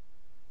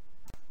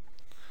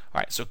 All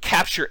right, so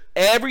capture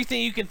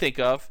everything you can think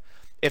of.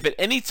 If at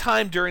any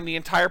time during the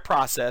entire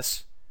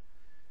process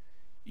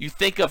you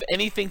think of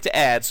anything to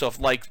add, so if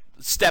like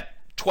step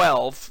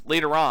 12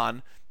 later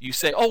on, you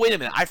say, oh, wait a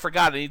minute, I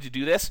forgot I need to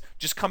do this,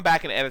 just come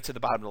back and add it to the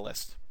bottom of the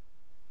list.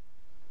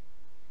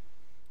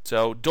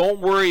 So don't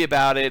worry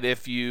about it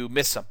if you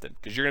miss something,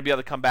 because you're going to be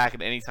able to come back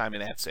at any time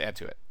and add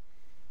to it.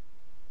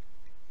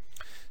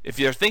 If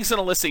there are things on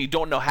a list that you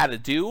don't know how to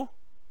do,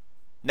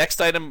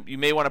 next item you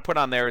may want to put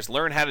on there is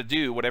learn how to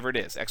do whatever it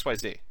is,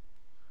 XYZ.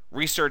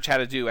 Research how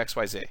to do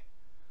XYZ.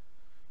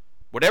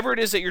 Whatever it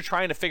is that you're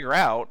trying to figure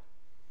out,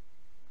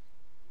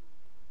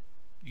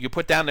 you can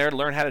put down there and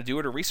learn how to do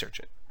it or research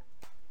it.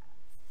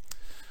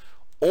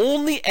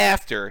 Only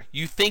after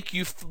you think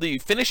you've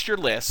finished your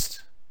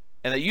list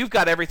and that you've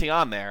got everything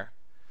on there,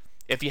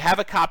 if you have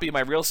a copy of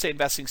my Real Estate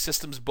Investing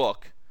Systems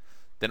book,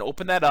 then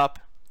open that up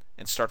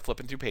and start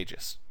flipping through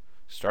pages.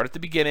 Start at the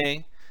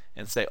beginning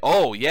and say,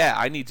 oh, yeah,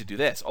 I need to do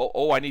this.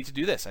 Oh, I need to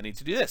do this. I need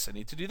to do this. I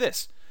need to do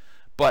this.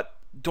 But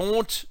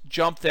don't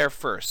jump there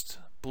first.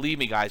 Believe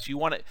me, guys, you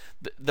want it.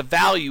 The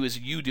value is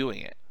you doing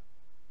it.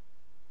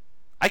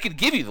 I could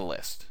give you the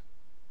list.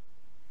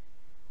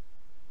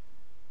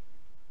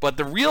 But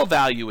the real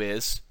value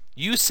is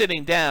you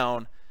sitting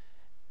down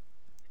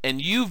and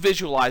you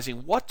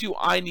visualizing, what do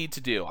I need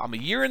to do? I'm a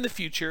year in the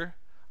future.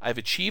 I've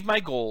achieved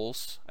my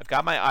goals. I've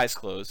got my eyes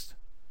closed.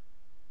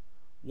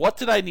 What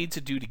did I need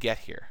to do to get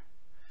here?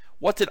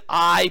 What did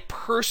I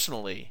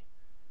personally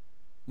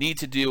need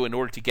to do in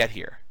order to get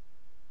here?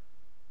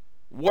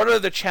 What are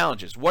the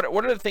challenges? What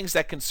are the things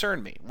that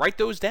concern me? Write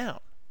those down.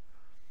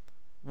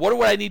 What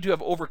would I need to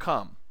have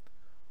overcome?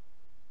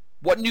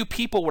 What new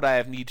people would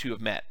I need to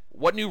have met?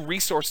 What new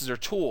resources or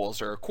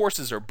tools or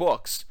courses or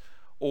books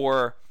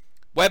or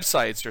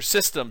websites or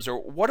systems, or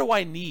what do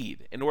I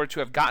need in order to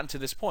have gotten to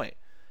this point?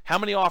 How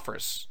many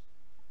offers?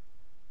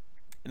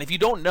 And if you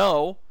don't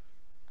know,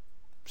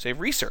 say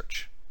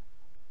research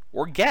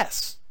or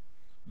guess.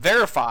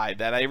 Verify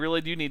that I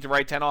really do need to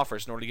write 10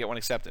 offers in order to get one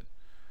accepted.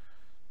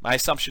 My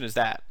assumption is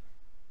that.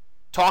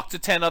 Talk to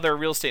 10 other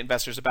real estate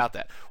investors about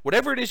that.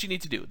 Whatever it is you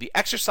need to do, the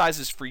exercise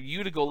is for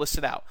you to go list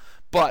it out.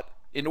 But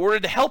in order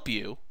to help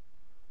you,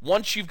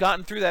 once you've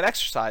gotten through that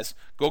exercise,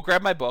 go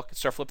grab my book and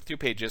start flipping through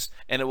pages,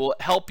 and it will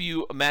help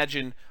you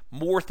imagine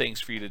more things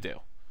for you to do.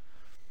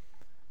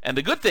 And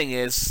the good thing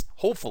is,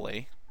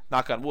 hopefully,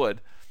 knock on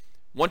wood,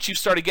 once you've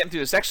started getting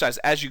through this exercise,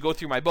 as you go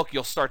through my book,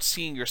 you'll start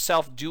seeing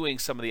yourself doing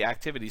some of the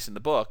activities in the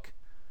book,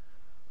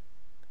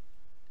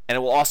 and it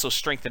will also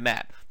strengthen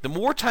that. The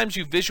more times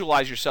you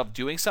visualize yourself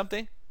doing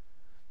something,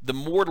 the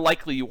more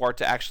likely you are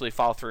to actually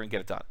follow through and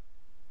get it done.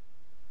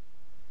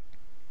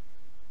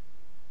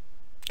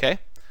 Okay?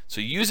 So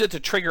use it to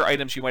trigger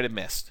items you might have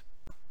missed.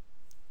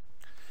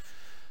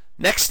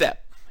 Next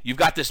step, you've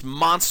got this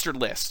monster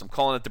list. I'm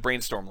calling it the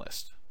brainstorm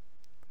list.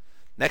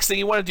 Next thing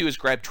you want to do is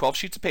grab 12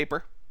 sheets of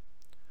paper,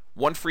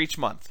 one for each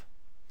month.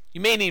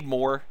 You may need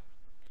more,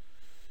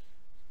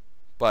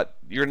 but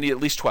you're going to need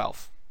at least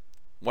 12.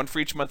 One for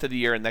each month of the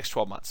year in the next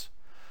 12 months.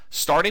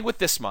 Starting with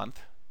this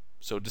month,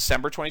 so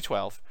December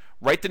 2012,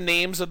 write the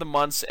names of the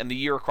months and the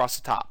year across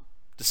the top.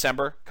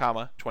 December,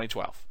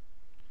 2012.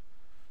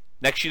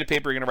 Next sheet of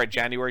paper, you're going to write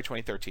January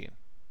 2013.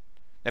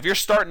 Now, if you're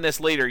starting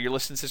this later, you're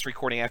listening to this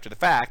recording after the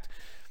fact,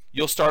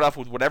 you'll start off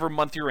with whatever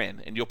month you're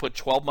in, and you'll put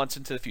 12 months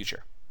into the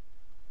future.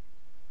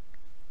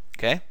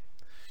 Okay?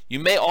 You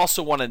may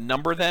also want to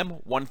number them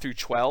 1 through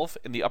 12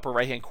 in the upper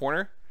right-hand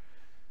corner.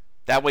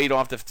 That way you don't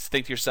have to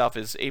think to yourself,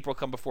 is April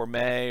come before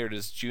May, or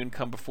does June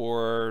come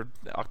before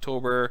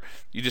October?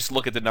 You just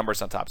look at the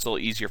numbers on top. It's a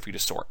little easier for you to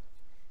sort.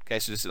 Okay,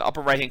 so this is the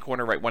upper right-hand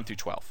corner, write 1 through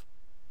 12.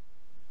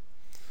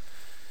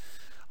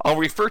 I'll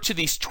refer to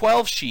these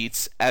 12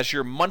 sheets as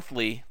your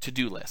monthly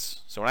to-do list.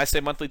 So when I say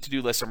monthly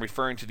to-do list, I'm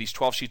referring to these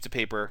 12 sheets of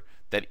paper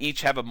that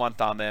each have a month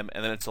on them,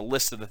 and then it's a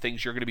list of the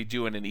things you're going to be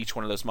doing in each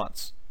one of those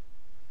months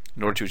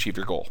in order to achieve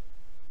your goal.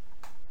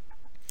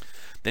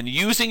 Then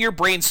using your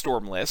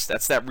brainstorm list,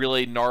 that's that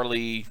really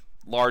gnarly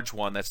large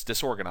one that's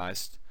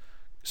disorganized,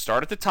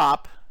 start at the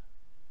top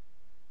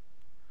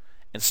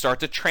and start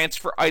to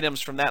transfer items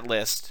from that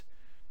list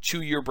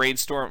to your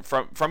brainstorm,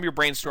 from your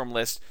brainstorm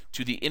list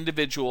to the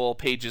individual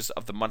pages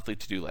of the monthly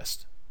to-do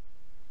list.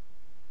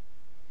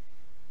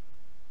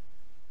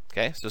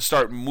 Okay, so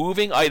start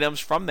moving items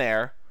from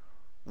there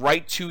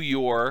right to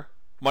your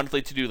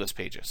monthly to-do list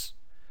pages.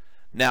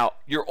 Now,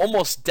 you're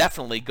almost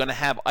definitely going to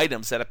have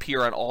items that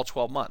appear on all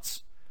 12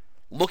 months.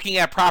 Looking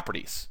at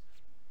properties,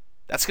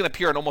 that's going to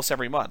appear in almost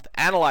every month.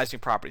 Analyzing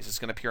properties is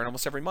going to appear in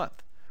almost every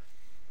month.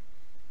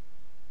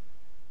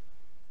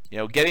 You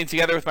know, getting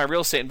together with my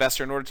real estate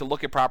investor in order to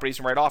look at properties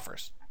and write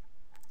offers.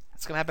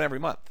 That's going to happen every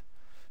month.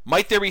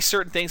 Might there be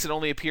certain things that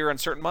only appear on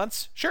certain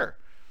months? Sure.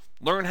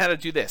 Learn how to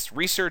do this.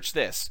 Research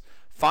this.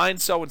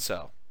 Find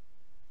so-and-so.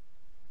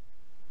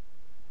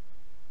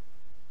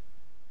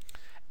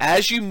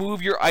 As you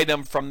move your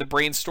item from the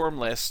brainstorm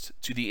list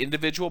to the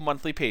individual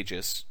monthly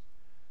pages,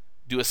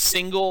 do a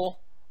single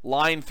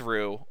line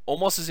through,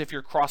 almost as if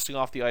you're crossing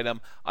off the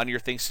item on your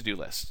things to do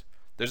list.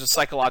 There's a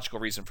psychological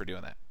reason for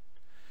doing that.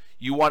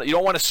 You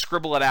don't want to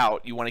scribble it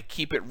out. You want to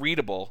keep it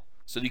readable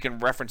so that you can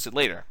reference it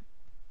later.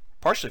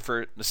 Partially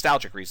for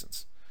nostalgic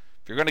reasons.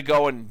 If you're going to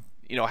go and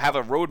have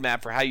a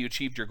roadmap for how you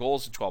achieved your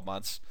goals in 12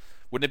 months,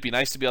 wouldn't it be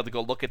nice to be able to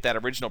go look at that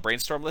original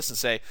brainstorm list and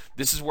say,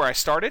 this is where I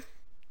started?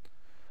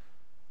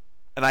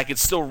 And I could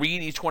still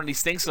read each one of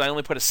these things, so I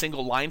only put a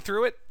single line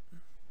through it?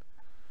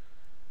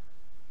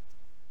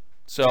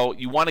 So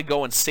you want to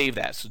go and save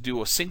that. So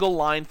do a single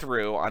line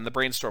through on the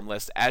brainstorm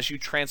list as you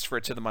transfer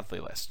it to the monthly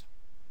list.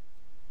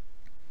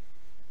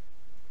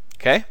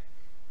 Okay?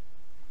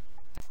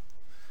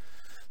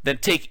 Then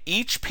take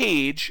each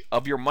page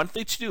of your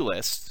monthly to-do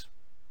list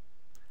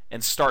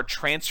and start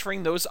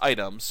transferring those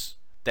items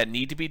that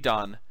need to be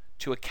done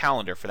to a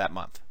calendar for that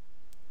month.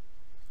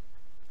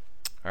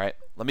 All right,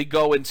 let me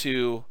go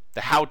into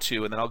the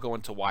how-to, and then I'll go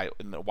into why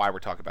we're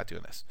talking about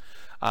doing this.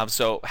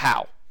 So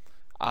how?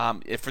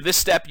 If for this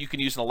step, you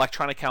can use an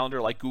electronic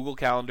calendar like Google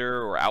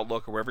Calendar or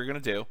Outlook or whatever you're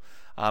going to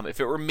do.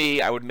 If it were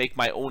me, I would make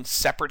my own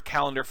separate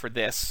calendar for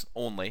this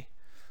only.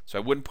 So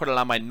I wouldn't put it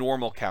on my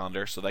normal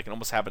calendar, so that I can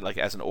almost have it like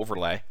as an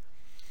overlay.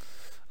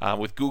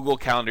 With Google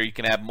Calendar, you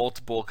can have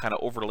multiple kind of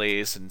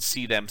overlays and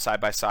see them side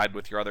by side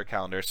with your other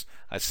calendars.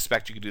 I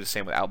suspect you can do the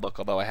same with Outlook,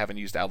 although I haven't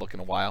used Outlook in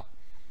a while.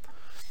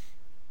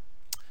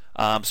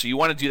 So you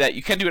want to do that.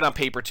 You can do it on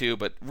paper too,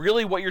 but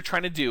really what you're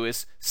trying to do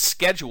is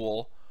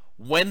schedule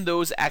when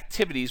those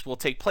activities will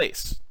take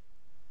place.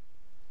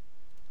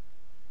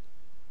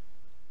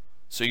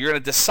 So you're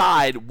going to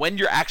decide when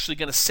you're actually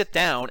going to sit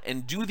down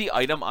and do the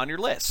item on your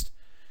list.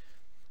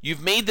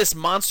 You've made this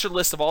monster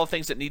list of all the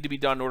things that need to be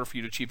done in order for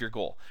you to achieve your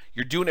goal.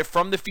 You're doing it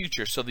from the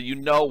future so that you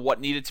know what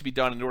needed to be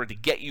done in order to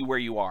get you where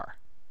you are.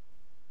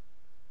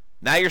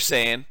 Now you're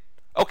saying,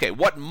 okay,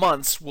 what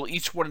months will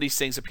each one of these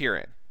things appear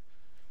in?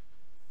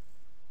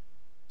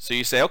 So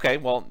you say, okay,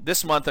 well,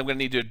 this month I'm going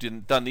to need to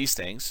have done these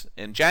things.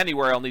 In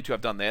January, I'll need to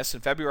have done this. In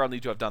February, I'll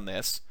need to have done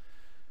this.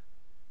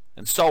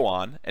 And so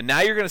on. And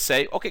now you're going to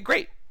say, okay,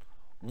 great.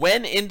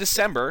 When in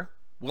December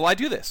will I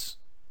do this?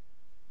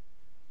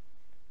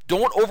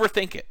 Don't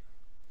overthink it,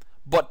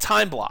 but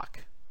time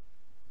block.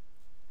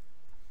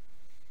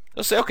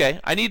 You'll say, okay,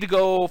 I need to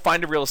go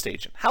find a real estate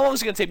agent. How long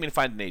is it going to take me to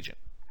find an agent?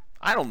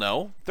 I don't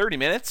know, 30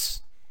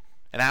 minutes?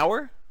 An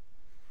hour?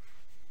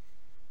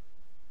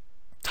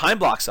 Time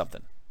block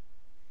something.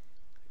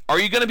 Are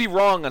you going to be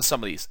wrong on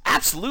some of these?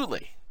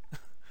 Absolutely.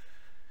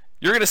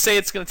 You're going to say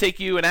it's going to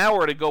take you an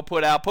hour to go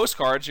put out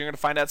postcards. You're going to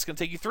find out it's going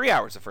to take you 3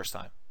 hours the first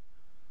time.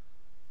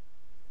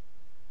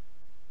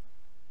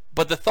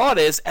 But the thought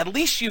is, at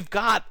least you've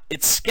got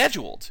it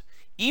scheduled.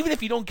 Even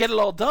if you don't get it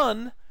all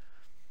done,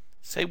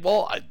 say,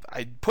 well,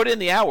 I put in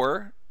the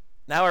hour.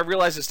 Now I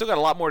realize I still got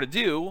a lot more to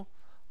do.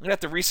 I'm going to have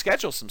to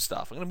reschedule some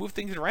stuff. I'm going to move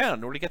things around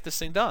in order to get this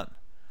thing done.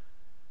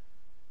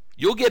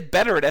 You'll get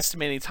better at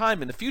estimating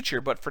time in the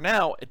future, but for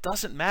now, it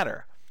doesn't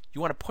matter.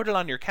 You want to put it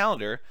on your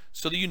calendar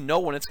so that you know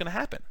when it's going to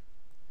happen.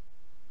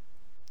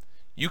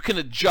 You can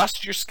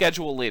adjust your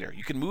schedule later.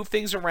 You can move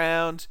things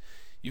around.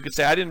 You could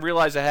say, I didn't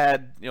realize I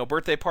had a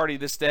birthday party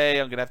this day.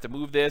 I'm going to have to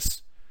move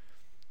this.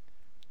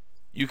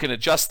 You can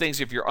adjust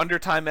things if you're under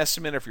time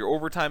estimate or if you're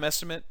over time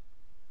estimate.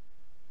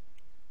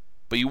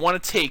 But you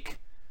want to take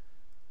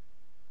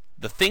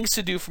the things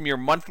to do from your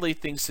monthly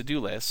things to do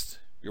list,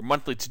 your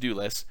monthly to-do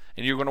list,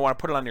 and you're going to want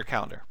to put it on your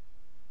calendar.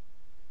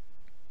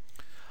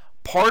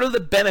 Part of the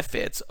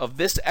benefits of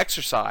this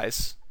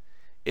exercise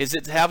is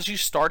it helps you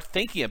start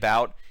thinking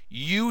about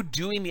you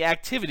doing the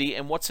activity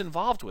and what's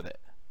involved with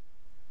it.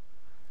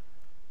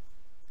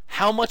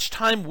 How much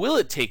time will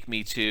it take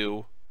me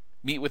to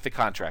meet with the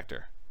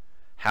contractor?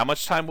 How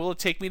much time will it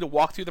take me to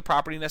walk through the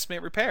property and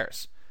estimate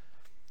repairs?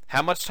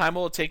 How much time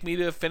will it take me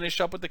to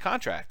finish up with the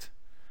contract?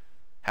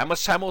 How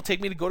much time will it take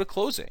me to go to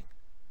closing?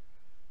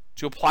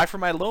 To apply for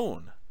my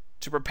loan?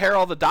 To prepare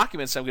all the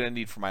documents I'm going to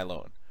need for my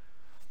loan?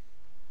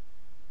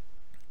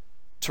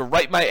 To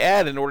write my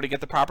ad in order to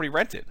get the property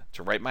rented?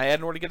 To write my ad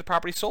in order to get the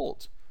property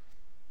sold?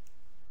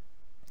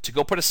 To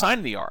go put a sign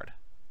in the yard?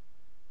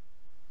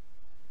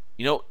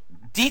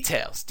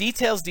 Details.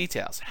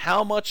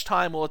 How much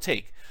time will it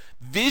take?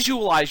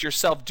 Visualize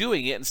yourself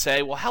doing it and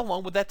say, well, how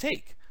long would that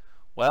take?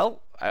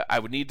 Well, I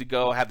would need to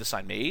go have the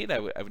sign made. I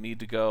would need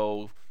to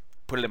go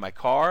put it in my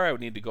car. I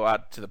would need to go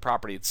out to the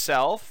property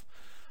itself.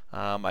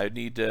 I would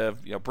need to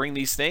bring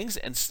these things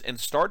and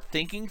start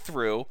thinking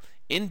through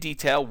in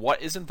detail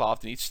what is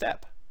involved in each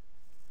step.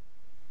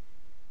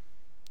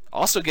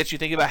 Also gets you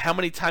thinking about how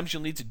many times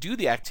you'll need to do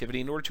the activity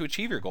in order to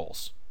achieve your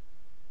goals.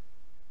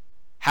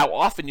 How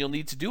often you'll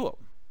need to do them.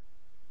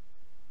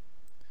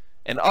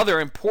 And other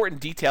important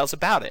details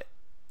about it.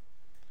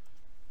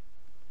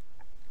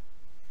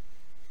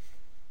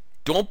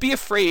 Don't be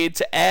afraid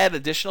to add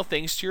additional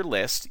things to your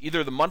list,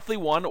 either the monthly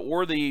one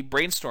or the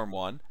brainstorm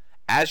one,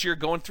 as you're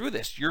going through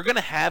this. You're going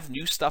to have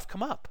new stuff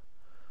come up.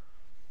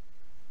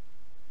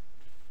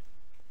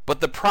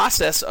 But the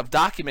process of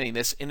documenting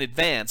this in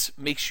advance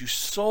makes you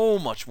so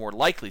much more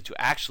likely to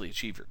actually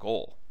achieve your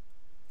goal.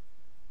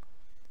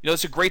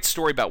 It's a great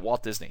story about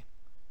Walt Disney.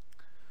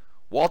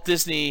 Walt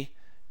Disney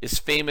is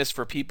famous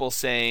for people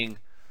saying,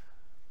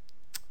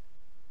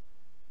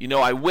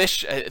 I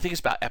think it's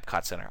about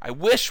Epcot Center. I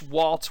wish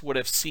Walt would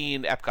have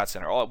seen Epcot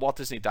Center. Walt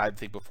Disney died, I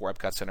think, before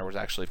Epcot Center was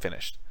actually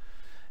finished.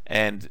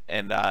 And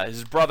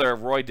his brother,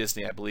 Roy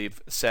Disney, I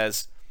believe,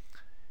 says,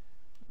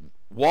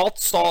 Walt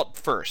saw it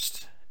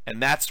first, and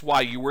that's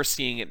why you were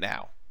seeing it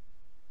now.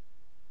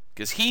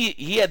 Because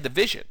he had the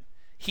vision.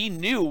 He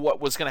knew what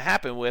was going to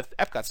happen with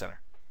Epcot Center.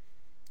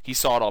 He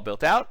saw it all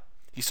built out.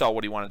 He saw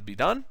what he wanted to be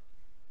done.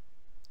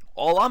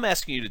 All I'm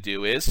asking you to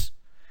do is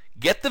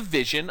get the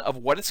vision of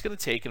what it's going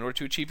to take in order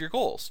to achieve your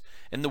goals.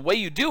 And the way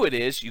you do it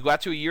is you go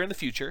out to a year in the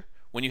future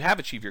when you have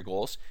achieved your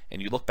goals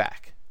and you look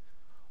back.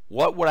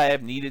 What would I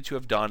have needed to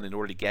have done in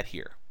order to get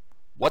here?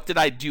 What did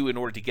I do in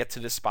order to get to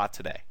this spot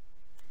today?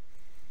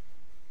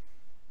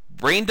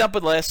 Brain dump a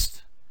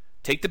list,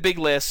 take the big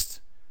list,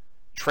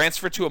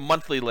 transfer to a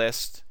monthly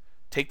list,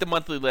 take the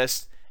monthly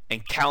list,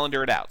 and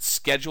calendar it out.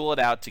 Schedule it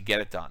out to get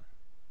it done.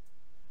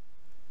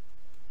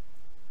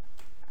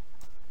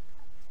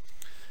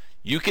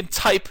 You can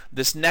type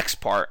this next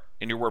part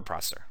in your word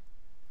processor.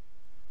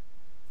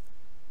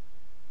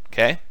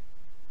 Okay?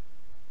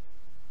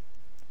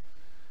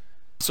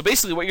 So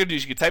basically what you're going to do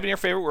is you can type in your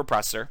favorite word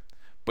processor,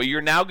 but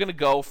you're now going to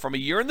go from a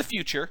year in the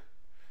future.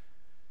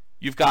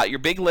 You've got your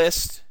big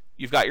list,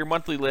 you've got your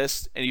monthly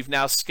list, and you've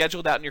now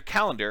scheduled out in your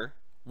calendar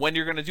when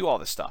you're going to do all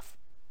this stuff.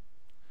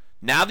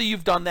 Now that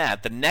you've done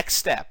that, the next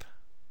step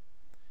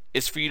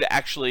is for you to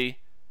actually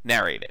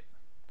narrate it.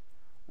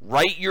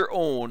 Write your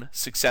own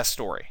success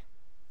story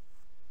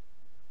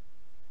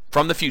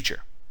from the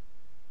future.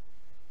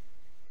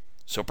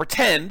 So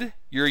pretend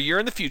you're a year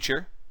in the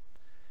future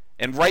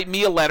and write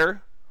me a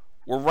letter,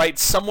 or write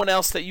someone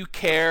else that you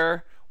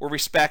care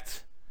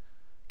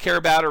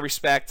about or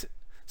respect,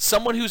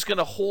 someone who's going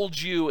to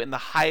hold you in the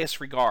highest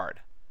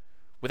regard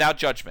without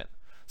judgment,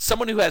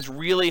 someone who has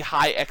really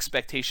high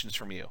expectations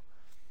from you.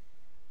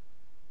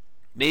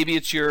 Maybe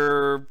it's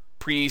your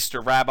priest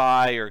or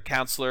rabbi or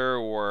counselor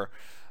or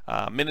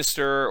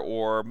minister,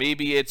 or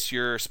maybe it's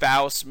your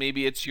spouse,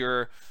 maybe it's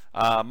your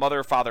mother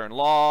or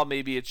father-in-law,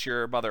 maybe it's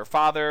your mother or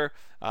father,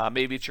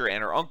 maybe it's your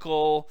aunt or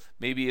uncle,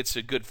 maybe it's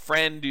a good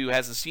friend who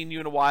hasn't seen you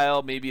in a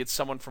while, maybe it's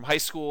someone from high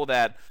school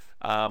that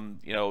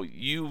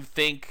you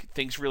think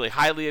thinks really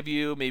highly of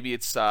you, maybe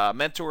it's a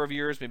mentor of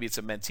yours, maybe it's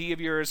a mentee of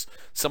yours,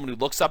 someone who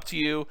looks up to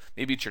you,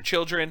 maybe it's your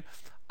children.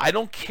 I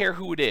don't care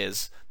who it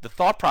is. The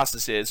thought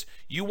process is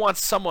you want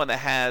someone that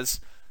has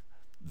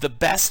the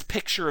best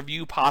picture of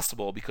you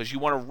possible, because you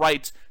want to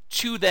write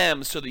to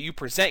them so that you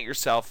present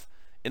yourself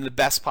in the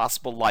best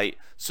possible light,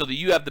 so that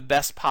you have the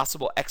best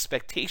possible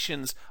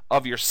expectations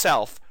of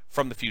yourself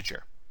from the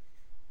future.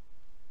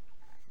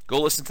 Go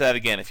listen to that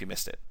again if you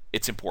missed it.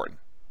 It's important.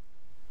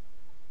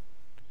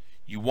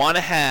 You want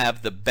to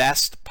have the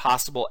best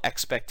possible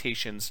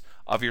expectations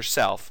of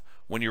yourself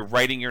when you're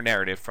writing your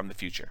narrative from the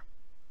future.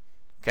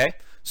 Okay?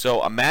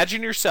 So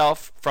imagine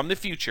yourself from the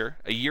future,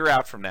 a year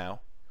out from now,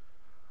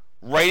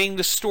 writing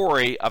the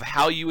story of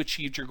how you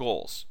achieved your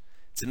goals.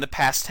 It's in the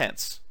past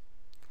tense.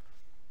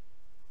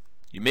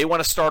 You may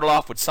want to start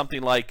off with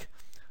something like,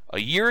 a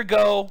year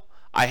ago,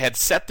 I had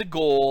set the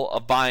goal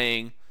of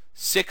buying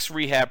 6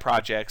 rehab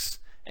projects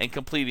and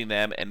completing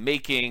them and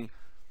making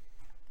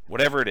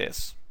whatever it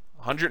is,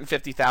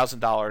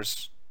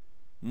 $150,000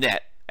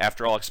 net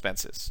after all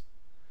expenses.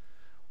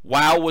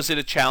 Wow, was it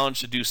a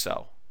challenge to do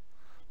so?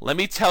 Let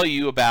me tell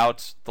you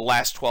about the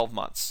last 12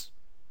 months.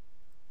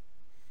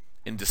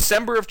 In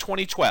December of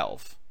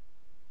 2012,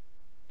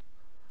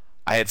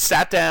 I had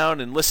sat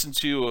down and listened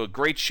to a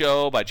great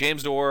show by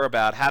James Orr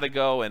about how to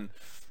go and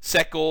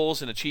set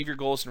goals and achieve your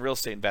goals in real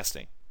estate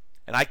investing.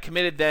 And I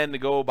committed then to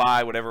go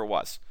buy whatever it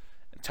was.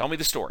 And tell me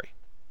the story.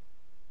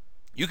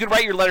 You can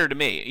write your letter to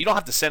me. You don't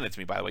have to send it to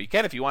me, by the way. You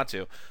can if you want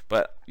to,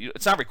 but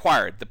it's not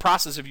required. The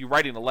process of you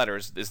writing the letter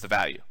is the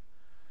value.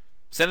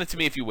 Send it to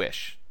me if you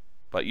wish,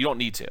 but you don't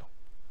need to.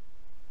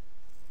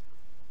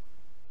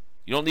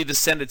 You don't need to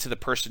send it to the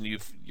person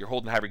you're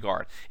holding in high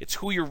regard. It's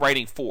who you're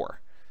writing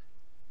for.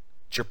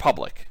 It's your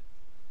public.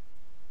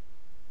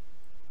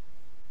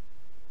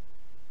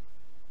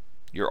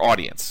 Your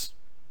audience.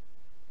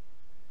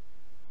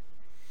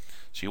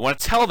 So you want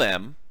to tell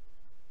them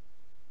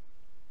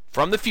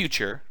from the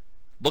future,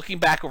 looking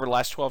back over the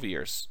last 12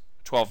 years,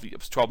 12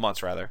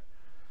 months rather,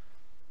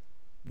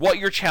 what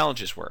your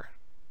challenges were.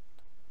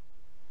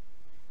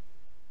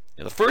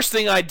 The first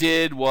thing I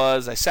did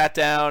was I sat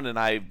down and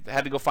I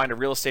had to go find a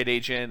real estate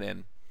agent,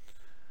 and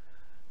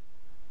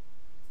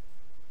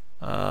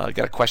I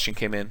got a question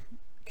came in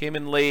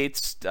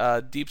late.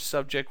 Deep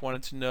subject,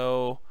 wanted to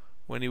know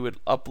when he would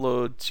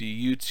upload to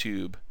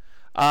YouTube.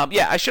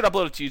 Yeah, I should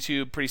upload it to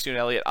YouTube pretty soon,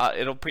 Elliot.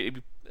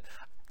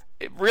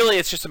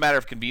 It's just a matter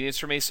of convenience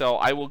for me, so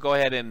I will go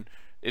ahead and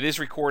it is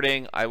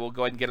recording. I will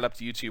go ahead and get it up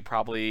to YouTube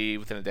probably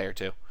within a day or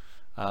two.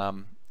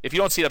 If you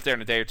don't see it up there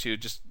in a day or two,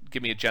 just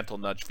give me a gentle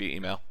nudge via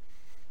email.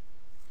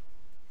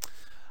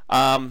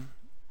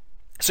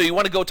 So you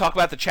want to go talk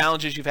about the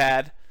challenges you've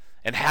had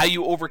and how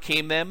you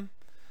overcame them.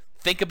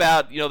 think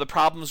about, the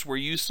problems where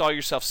you saw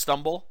yourself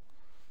stumble.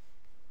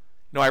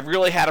 I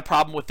really had a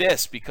problem with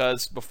this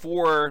because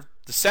before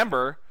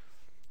December,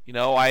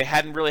 I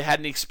hadn't really had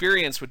any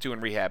experience with doing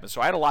rehab, and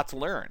so I had a lot to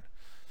learn.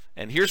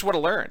 And here's what I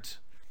learned.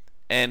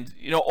 And,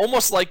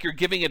 almost like you're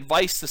giving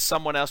advice to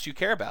someone else you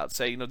care about.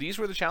 Say, these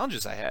were the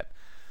challenges I had.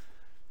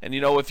 And,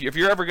 if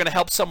you're ever going to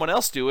help someone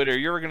else do it or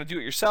you're ever going to do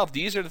it yourself,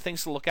 these are the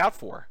things to look out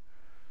for.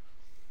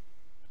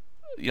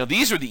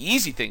 These are the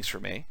easy things for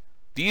me.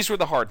 These were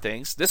the hard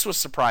things. This was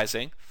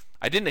surprising.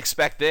 I didn't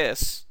expect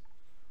this.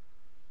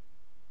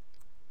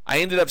 I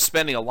ended up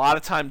spending a lot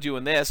of time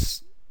doing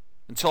this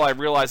until I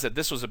realized that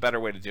this was a better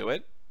way to do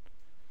it.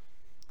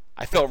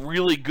 I felt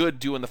really good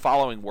doing the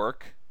following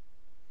work.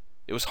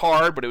 It was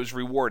hard, but it was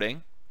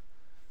rewarding.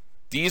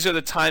 These are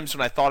the times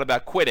when I thought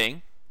about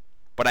quitting,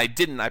 but I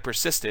didn't. I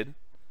persisted.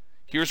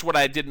 Here's what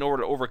I did in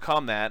order to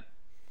overcome that.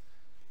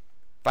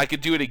 If I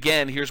could do it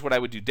again, here's what I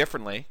would do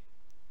differently.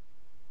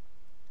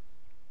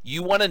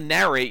 You want to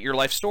narrate your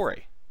life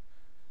story.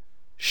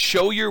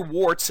 Show your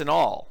warts and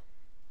all.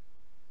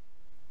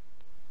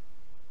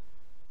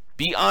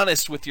 Be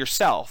honest with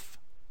yourself.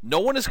 No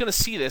one is going to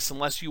see this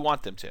unless you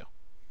want them to.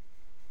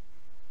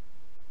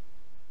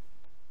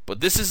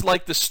 But this is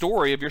like the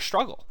story of your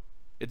struggle.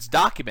 It's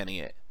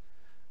documenting it.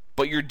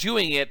 But you're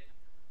doing it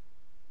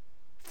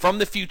from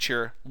the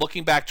future,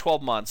 looking back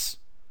 12 months,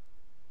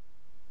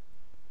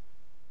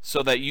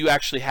 so that you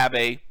actually have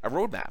a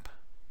roadmap.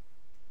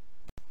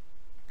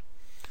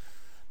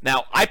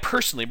 Now, I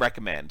personally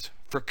recommend,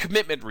 for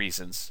commitment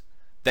reasons,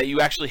 that you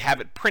actually have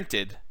it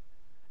printed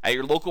at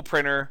your local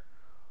printer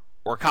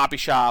or copy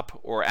shop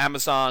or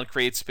Amazon,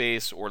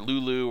 CreateSpace, or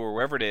Lulu, or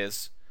wherever it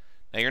is.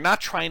 Now, you're not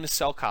trying to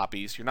sell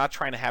copies. You're not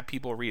trying to have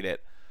people read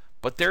it.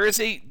 But there's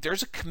a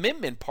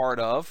commitment part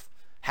of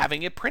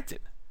having it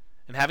printed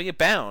and having it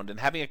bound and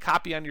having a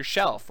copy on your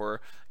shelf, or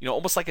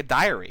almost like a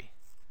diary.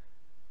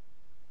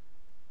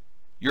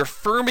 You're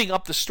firming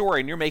up the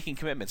story and you're making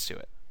commitments to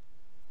it.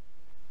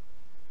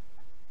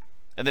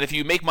 And then if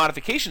you make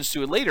modifications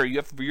to it later, you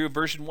have to view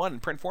version 1 in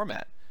print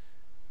format.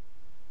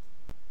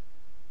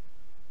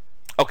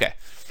 Okay.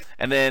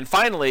 And then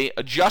finally,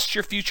 adjust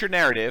your future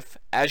narrative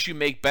as you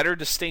make better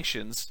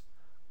distinctions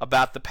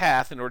about the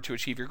path in order to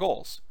achieve your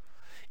goals.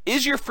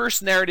 Is your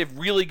first narrative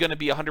really going to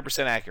be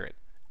 100% accurate?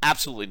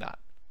 Absolutely not.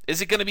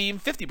 Is it going to be even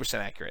 50%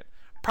 accurate?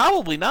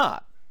 Probably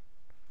not.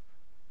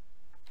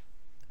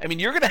 I mean,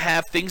 you're going to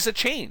have things that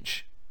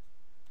change.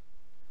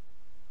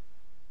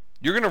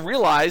 You're going to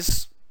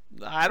realize,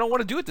 I don't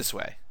want to do it this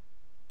way.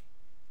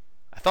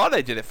 I thought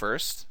I did it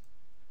first,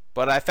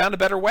 but I found a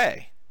better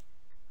way.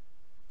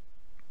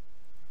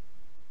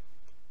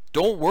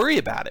 Don't worry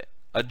about it.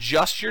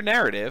 Adjust your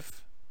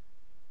narrative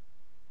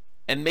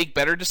and make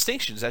better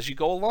distinctions as you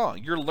go along.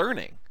 You're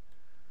learning.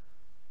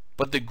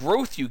 But the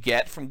growth you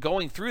get from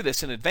going through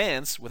this in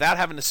advance without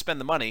having to spend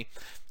the money,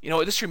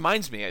 this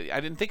reminds me, I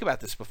didn't think about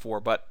this before,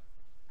 but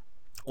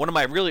one of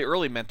my really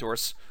early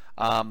mentors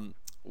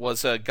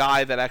was a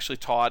guy that actually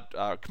taught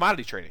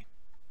commodity trading.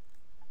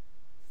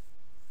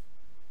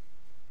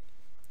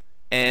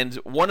 And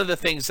one of the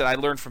things that I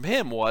learned from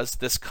him was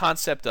this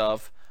concept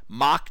of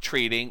mock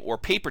trading or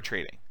paper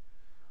trading,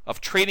 of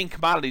trading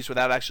commodities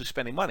without actually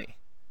spending money.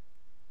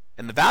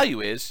 And the value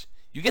is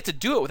you get to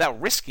do it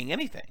without risking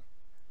anything.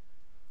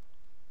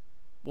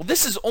 Well,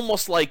 this is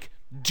almost like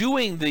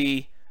doing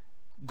the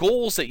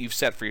goals that you've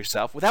set for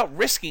yourself without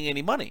risking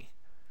any money.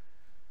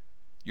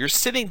 You're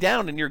sitting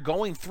down and you're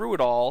going through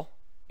it all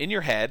in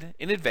your head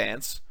in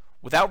advance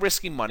without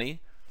risking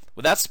money,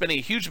 without spending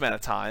a huge amount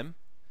of time.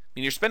 I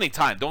mean, you're spending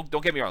time. Don't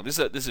get me wrong. This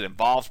is an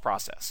involved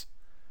process.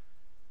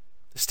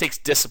 This takes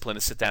discipline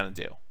to sit down and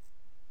do.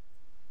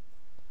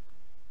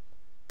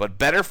 But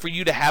better for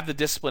you to have the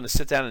discipline to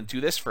sit down and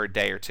do this for a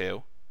day or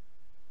two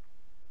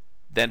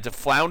than to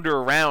flounder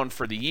around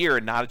for the year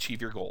and not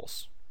achieve your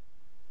goals.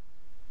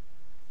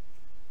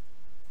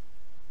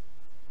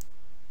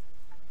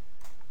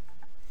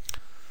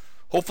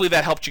 Hopefully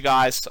that helped you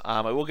guys.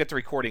 I will get the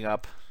recording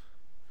up.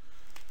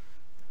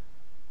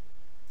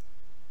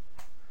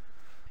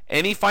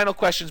 Any final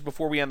questions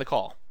before we end the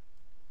call?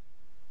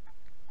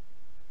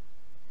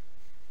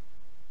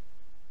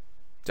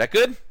 Is that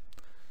good?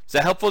 Is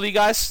that helpful to you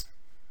guys?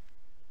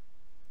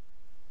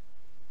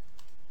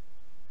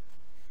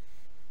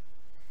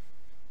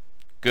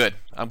 Good.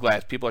 I'm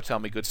glad. People are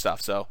telling me good stuff.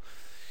 So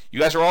you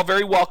guys are all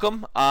very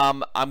welcome.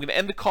 I'm going to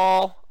end the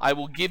call. I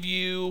will give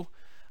you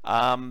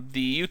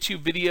the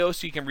YouTube video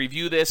so you can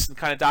review this and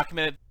kind of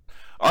document it.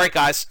 All right,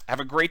 guys. Have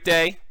a great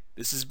day.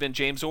 This has been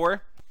James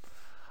Orr.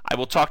 I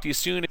will talk to you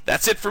soon.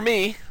 That's it for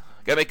me.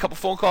 Got to make a couple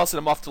phone calls and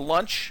I'm off to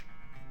lunch.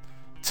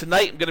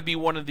 Tonight I'm going to be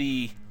one of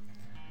the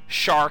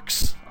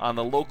sharks on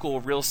the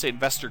local real estate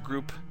investor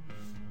group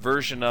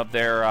version of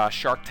their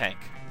Shark Tank.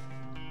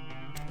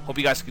 Hope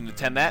you guys can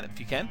attend that if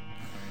you can.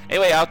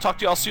 Anyway, I'll talk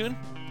to you all soon.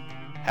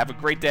 Have a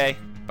great day.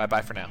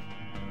 Bye-bye for now.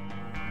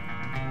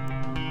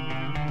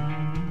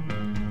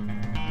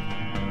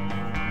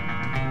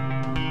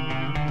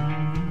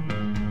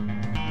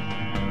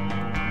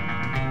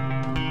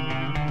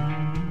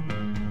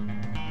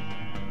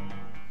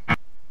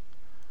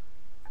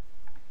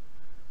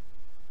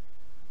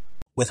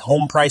 with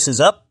home prices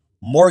up,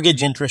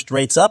 mortgage interest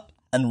rates up,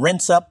 and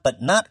rents up,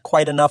 but not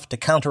quite enough to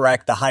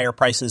counteract the higher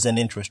prices and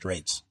interest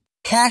rates.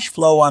 Cash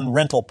flow on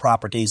rental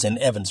properties in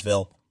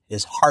Evansville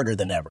is harder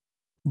than ever.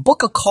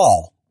 Book a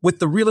call with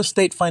the Real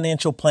Estate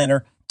Financial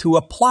Planner to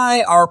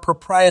apply our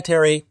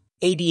proprietary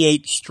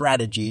 88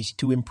 strategies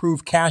to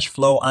improve cash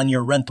flow on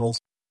your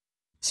rentals.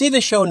 See the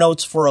show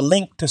notes for a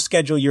link to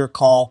schedule your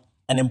call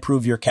and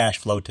improve your cash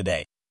flow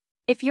today.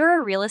 If you're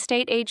a real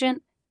estate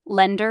agent,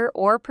 lender,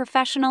 or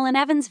professional in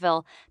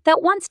Evansville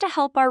that wants to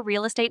help our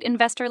real estate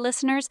investor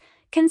listeners,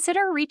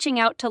 consider reaching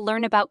out to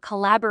learn about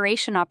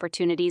collaboration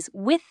opportunities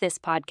with this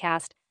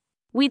podcast.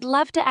 We'd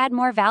love to add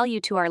more value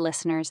to our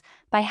listeners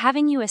by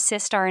having you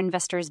assist our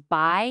investors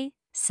buy,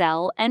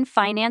 sell, and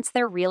finance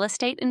their real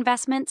estate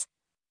investments.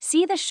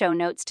 See the show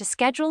notes to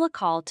schedule a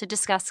call to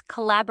discuss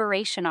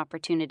collaboration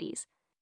opportunities.